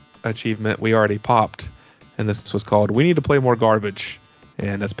second achievement we already popped, and this was called We Need to Play More Garbage.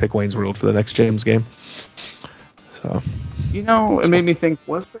 And that's pick Wayne's World for the next Gems game. So, it made me think,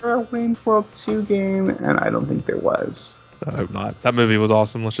 was there a Wayne's World 2 game? And I don't think there was. I hope not. That movie was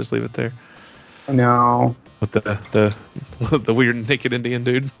awesome. Let's just leave it there. No. With the weird naked Indian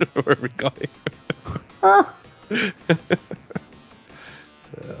dude, whatever we call him. Oh,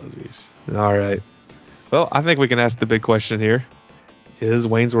 geez. All right. Well, I think we can ask the big question here. Is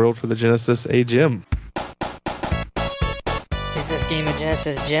Wayne's World for the Genesis a gem? Is this game a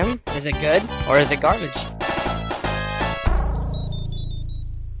Genesis gem? Is it good, or is it garbage?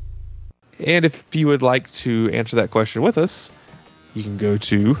 And if you would like to answer that question with us, you can go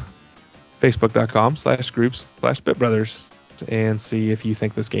to facebook.com/groups/bitbrothers and see if you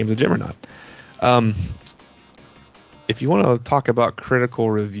think this game's a gem or not. If you want to talk about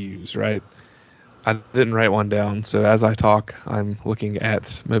critical reviews, right? I didn't write one down, so as I talk, I'm looking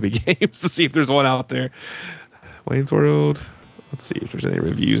at Moby Games to see if there's one out there. Wayne's World. Let's see if there's any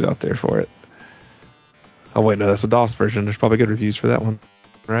reviews out there for it. Oh, wait, no, that's a DOS version. There's probably good reviews for that one,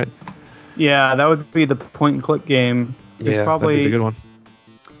 right? Yeah, that would be the point-and-click game. There's probably... that'd be the good one.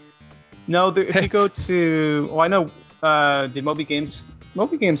 No, if you go to... Well, I know did Moby Games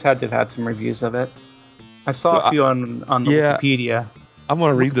had to have had some reviews of it. I saw a few on the Wikipedia. I'm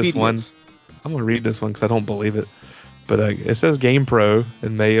going to read this one. I'm going to read this one because I don't believe it. But it says GamePro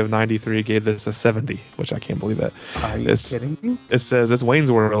in May of 93 gave this a 70, which I can't believe that. Are you kidding me? It says, it's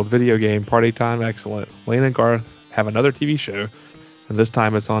Wayne's World video game, party time excellent. Wayne and Garth have another TV show, and this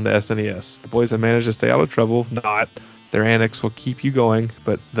time it's on the SNES. The boys have managed to stay out of trouble. Not. Their antics will keep you going,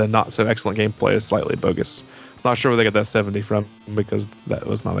 but the not-so-excellent gameplay is slightly bogus. Not sure where they got that 70 from, because that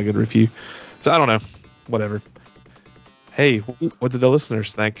was not a good review. So I don't know. Whatever. Hey, what did the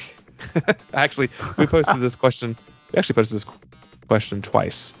listeners think? Actually, we posted this question. We actually posted this question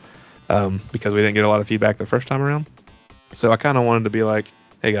twice because we didn't get a lot of feedback the first time around. So I kind of wanted to be like,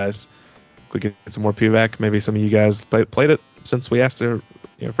 hey guys, we could get some more feedback. Maybe some of you guys played it since we asked it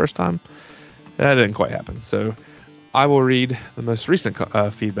first time. That didn't quite happen. So I will read the most recent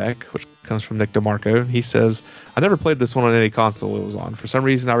feedback, which comes from Nick DeMarco. He says, I never played this one on any console it was on. For some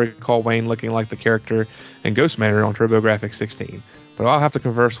reason, I recall Wayne looking like the character in Ghost Manor on TurboGrafx 16. But I'll have to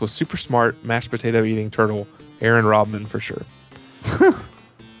converse with super smart, mashed potato eating turtle, Aaron Rodman, for sure.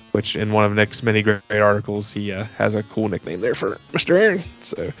 Which, in one of Nick's many great articles, he has a cool nickname there for Mr. Aaron.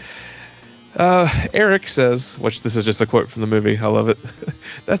 So, Eric says, which this is just a quote from the movie, I love it.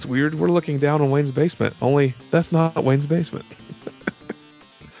 That's weird. We're looking down on Wayne's basement. Only that's not Wayne's basement.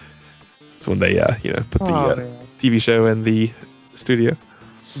 That's when they, put the TV show in the studio.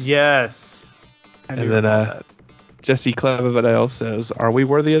 Yes. And then Jesse Clevedale says, are we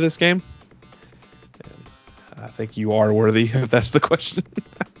worthy of this game? And I think you are worthy, if that's the question.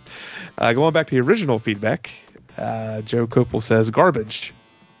 Going back to the original feedback, Joe Copel says, garbage.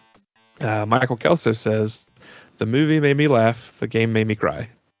 Michael Kelso says, the movie made me laugh, the game made me cry.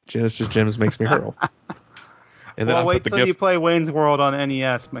 Genesis Gems makes me hurl. And then wait till you play Wayne's World on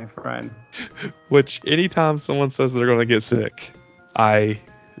NES, my friend. Which, anytime someone says they're going to get sick, I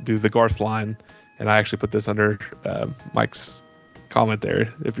do the Garth line, and I actually put this under Mike's comment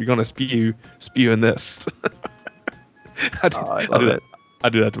there. If you're going to spew in this. I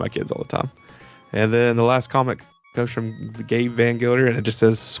do that to my kids all the time. And then the last comment comes from Gabe Van Gilder, and it just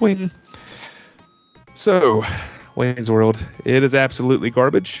says, swing. So, Wayne's World, it is absolutely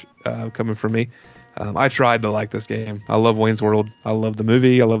garbage, coming from me. I tried to like this game. I love Wayne's World. I love the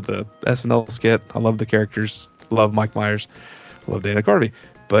movie. I love the SNL skit. I love the characters. Love Mike Myers. Love Dana Carvey.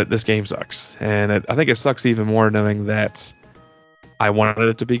 But this game sucks. And I think it sucks even more knowing that I wanted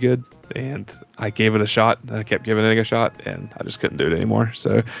it to be good. And I gave it a shot. And I kept giving it a shot. And I just couldn't do it anymore.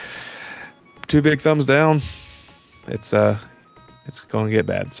 So, 2 big thumbs down. It's going to get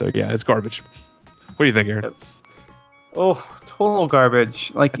bad. So, yeah, it's garbage. What do you think, Aaron? Oh, total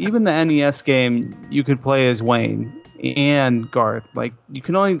garbage. Like, even the NES game, you could play as Wayne and Garth. Like, you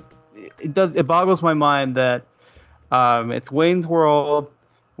can only... It boggles my mind that it's Wayne's World,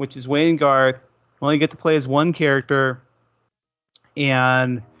 which is Wayne and Garth. You only get to play as one character,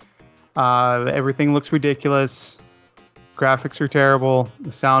 and everything looks ridiculous. Graphics are terrible.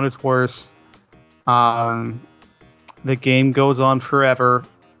 The sound is worse. The game goes on forever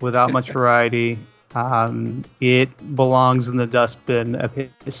without much variety. It belongs in the dustbin of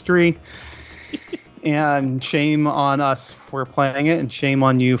history. And shame on us for playing it, and shame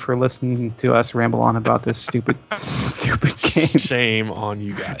on you for listening to us ramble on about this stupid game. Shame on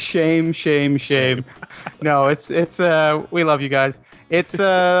you guys. Shame. No, it's we love you guys. It's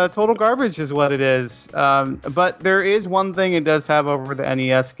total garbage is what it is. But there is one thing it does have over the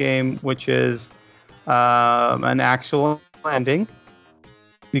NES game, which is an actual ending,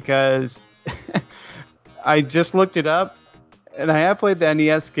 because I just looked it up, and I have played the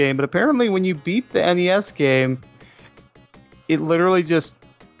NES game, but apparently when you beat the NES game, it literally just,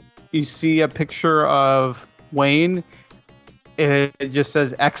 you see a picture of Wayne, and it just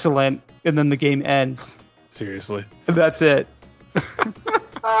says excellent, and then the game ends. Seriously. And that's it.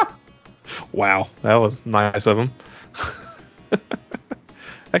 Wow, that was nice of him.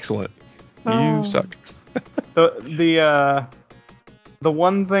 Excellent. You suck. The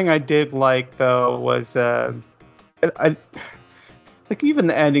one thing I did like, though, was Like, even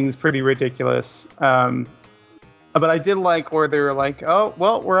the ending's pretty ridiculous. But I did like where they were like, oh,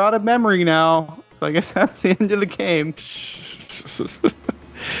 well, we're out of memory now. So I guess that's the end of the game.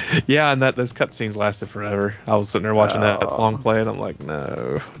 Yeah, and those cutscenes lasted forever. I was sitting there watching that long play, and I'm like,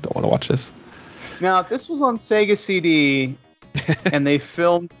 no, don't want to watch this. Now, if this was on Sega CD and they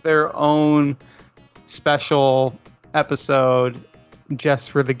filmed their own special episode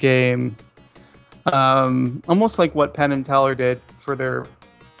just for the game, almost like what Penn and Teller did for their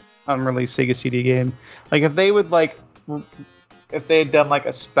unreleased Sega CD game. Like, if they would if they had done like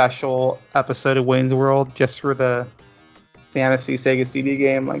a special episode of Wayne's World just for the fantasy Sega CD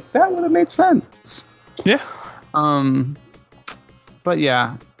game, like, that would have made sense. Yeah. But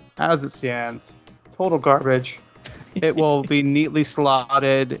yeah, as it stands, total garbage. It will be neatly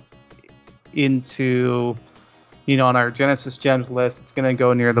slotted into, on our Genesis Gems list. It's going to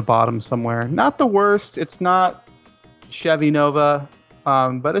go near the bottom somewhere. Not the worst. It's not Chevy Nova,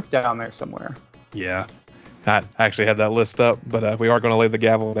 but it's down there somewhere. Yeah. I actually had that list up, but we are going to lay the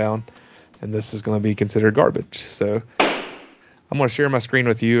gavel down, and this is going to be considered garbage. So I'm going to share my screen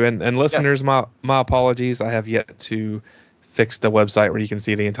with you. And listeners, yes. my apologies. I have yet to fix the website where you can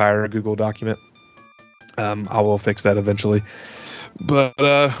see the entire Google document. I will fix that eventually.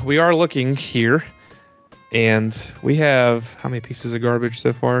 But we are looking here, and we have how many pieces of garbage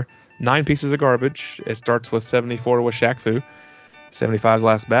so far? 9 pieces of garbage. It starts with 74 with Shaq Fu, 75's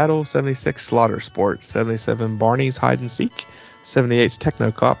Last Battle, 76 Slaughter Sport, 77 Barney's Hide and Seek, 78's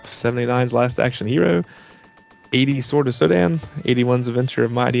Techno Cop, 79's Last Action Hero, 80 Sword of Sodan, 81's Adventure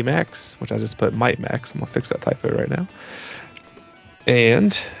of Mighty Max, which I just put Might Max. I'm going to fix that typo right now.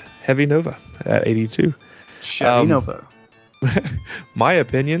 And Heavy Nova at 82. Chevy Nova. My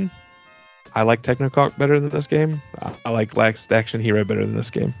opinion, I like Technocock better than this game. I like Last Action Hero better than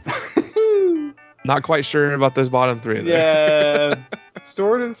this game. Not quite sure about those bottom 3 there. Yeah,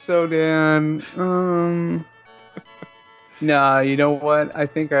 Sword of Sodan. Nah, you know what? I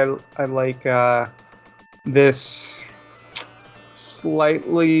think I like this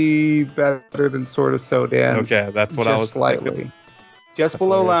slightly better than Sword of Sodan. Okay, that's what I was slightly. Thinking. Just That's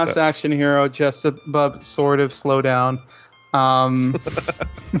below Last Action Hero, just above Sword of Slowdown. Oh,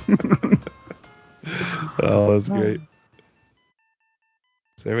 that's great.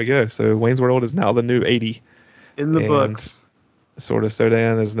 So there we go. So Wayne's World is now the new 80. In the books. Sword of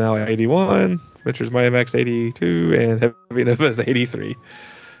Sodan is now 81. Adventures Mighty Max 82. And Heavy Nova is 83.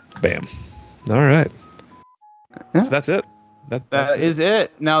 Bam. All right. Yeah. So that's it. That is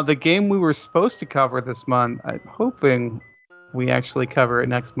it. Now, the game we were supposed to cover this month, I'm hoping we actually cover it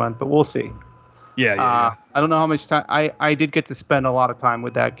next month, but we'll see. Yeah. I don't know how much time. I did get to spend a lot of time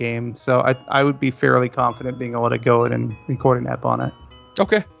with that game, so I would be fairly confident being able to go in and record an ep on it.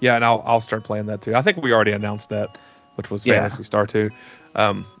 Okay. Yeah, and I'll start playing that too. I think we already announced that, which was Phantasy Star 2.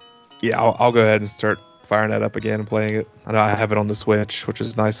 I'll go ahead and start firing that up again and playing it. I know I have it on the Switch, which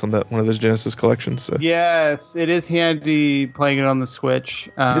is nice on one of those Genesis collections. So. Yes, it is handy playing it on the Switch.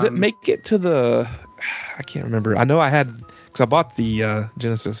 Did it make it to the? I can't remember. I know I had because I bought the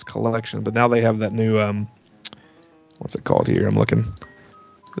Genesis collection, but now they have that new what's it called here? I'm looking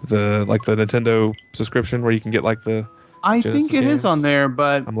the Nintendo subscription where you can get like the. I Genesis think it games. is on there,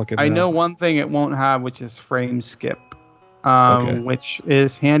 but I know one thing it won't have, which is frame skip. Which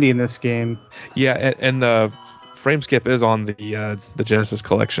is handy in this game. Yeah, and the frame skip is on the Genesis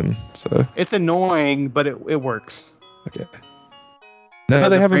collection, so it's annoying, but it works. Okay. No,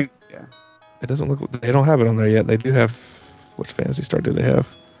 they haven't. Yeah. It doesn't look. They don't have it on there yet. They do have. Which Phantasy Star do they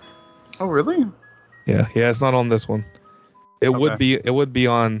have? Oh, really? Yeah. It's not on this one. It would be. It would be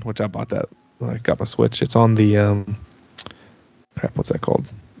on. Which I bought that when I got my Switch. It's on the crap. What's that called?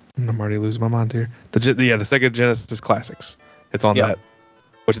 I'm already losing my mind here. The Sega Genesis Classics. It's on that,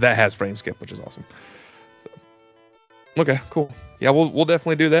 which that has frame skip, which is awesome. So, okay, cool. Yeah, we'll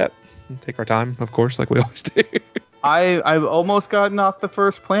definitely do that. Take our time, of course, like we always do. I've almost gotten off the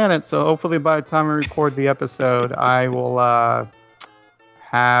first planet, so hopefully by the time we record the episode, I will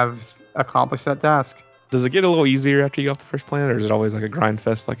have accomplished that task. Does it get a little easier after you get off the first planet, or is it always like a grind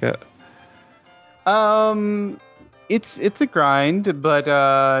fest like that? It's a grind, but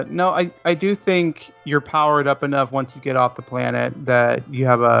no, I do think you're powered up enough once you get off the planet that you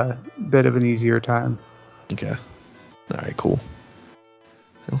have a bit of an easier time. Okay. All right, cool.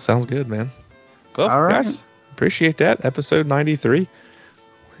 Well, sounds good, man. Well, all right. Guys, appreciate that. Episode 93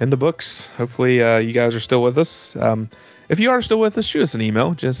 in the books. Hopefully you guys are still with us. If you are still with us, shoot us an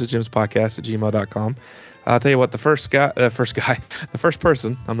email, genesisgemspodcast@gmail.com. I'll tell you what, the first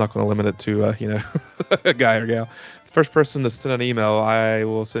person, I'm not going to limit it to, a guy or gal. The first person to send an email, I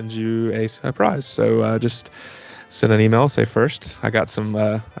will send you a prize. So just send an email. Say first, I got some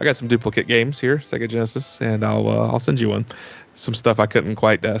duplicate games here, Sega Genesis, and I'll send you one. Some stuff I couldn't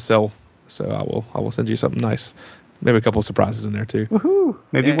quite sell, so I will send you something nice. Maybe a couple of surprises in there too. Woohoo!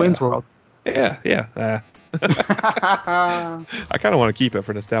 Maybe Wayne's World. Yeah. I kind of want to keep it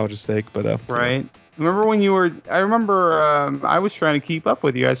for nostalgia's sake, but right. Remember when you were? I remember I was trying to keep up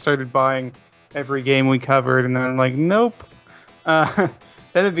with you. I started buying every game we covered, and then I'm like, nope. Then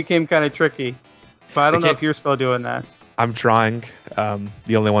it became kind of tricky. But I don't know if you're still doing that. I'm trying.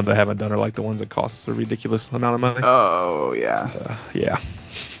 The only ones I haven't done are like the ones that cost a ridiculous amount of money. Oh yeah. So, yeah.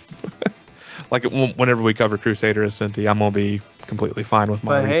 Like whenever we cover Crusader Ascenti, I'm gonna be completely fine with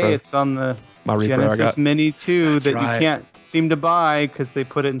my. But hey, it's on the Genesis Mini 2 that you can't seem to buy because they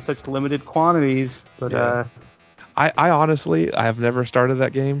put it in such limited quantities. But I honestly have never started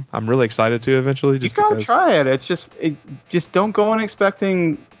that game. I'm really excited to eventually. You gotta try it. It's just don't go in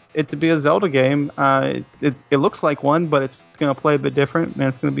expecting it to be a Zelda game. It looks like one, but it's gonna play a bit different, and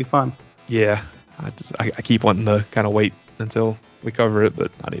it's gonna be fun. Yeah, I keep wanting to kind of wait until we cover it,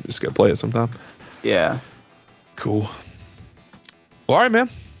 but I need to just go play it sometime. Yeah. Cool. Well, all right, man.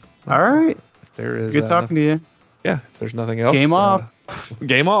 All right. If there is good talking to you. Yeah. If there's nothing else. Game off.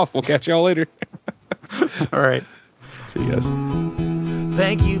 Game off. We'll catch y'all later. All right. See you guys.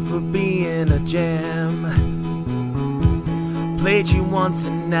 Thank you for being a gem. Played you once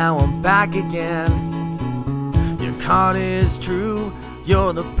and now I'm back again. Your card is true.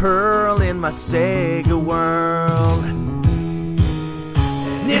 You're the pearl in my Sega world.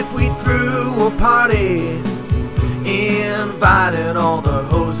 And if we threw a party, invited all the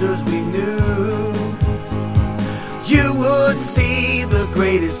hosers we knew, you would see the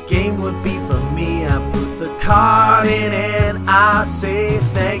greatest game would be for me. I put the card in and I say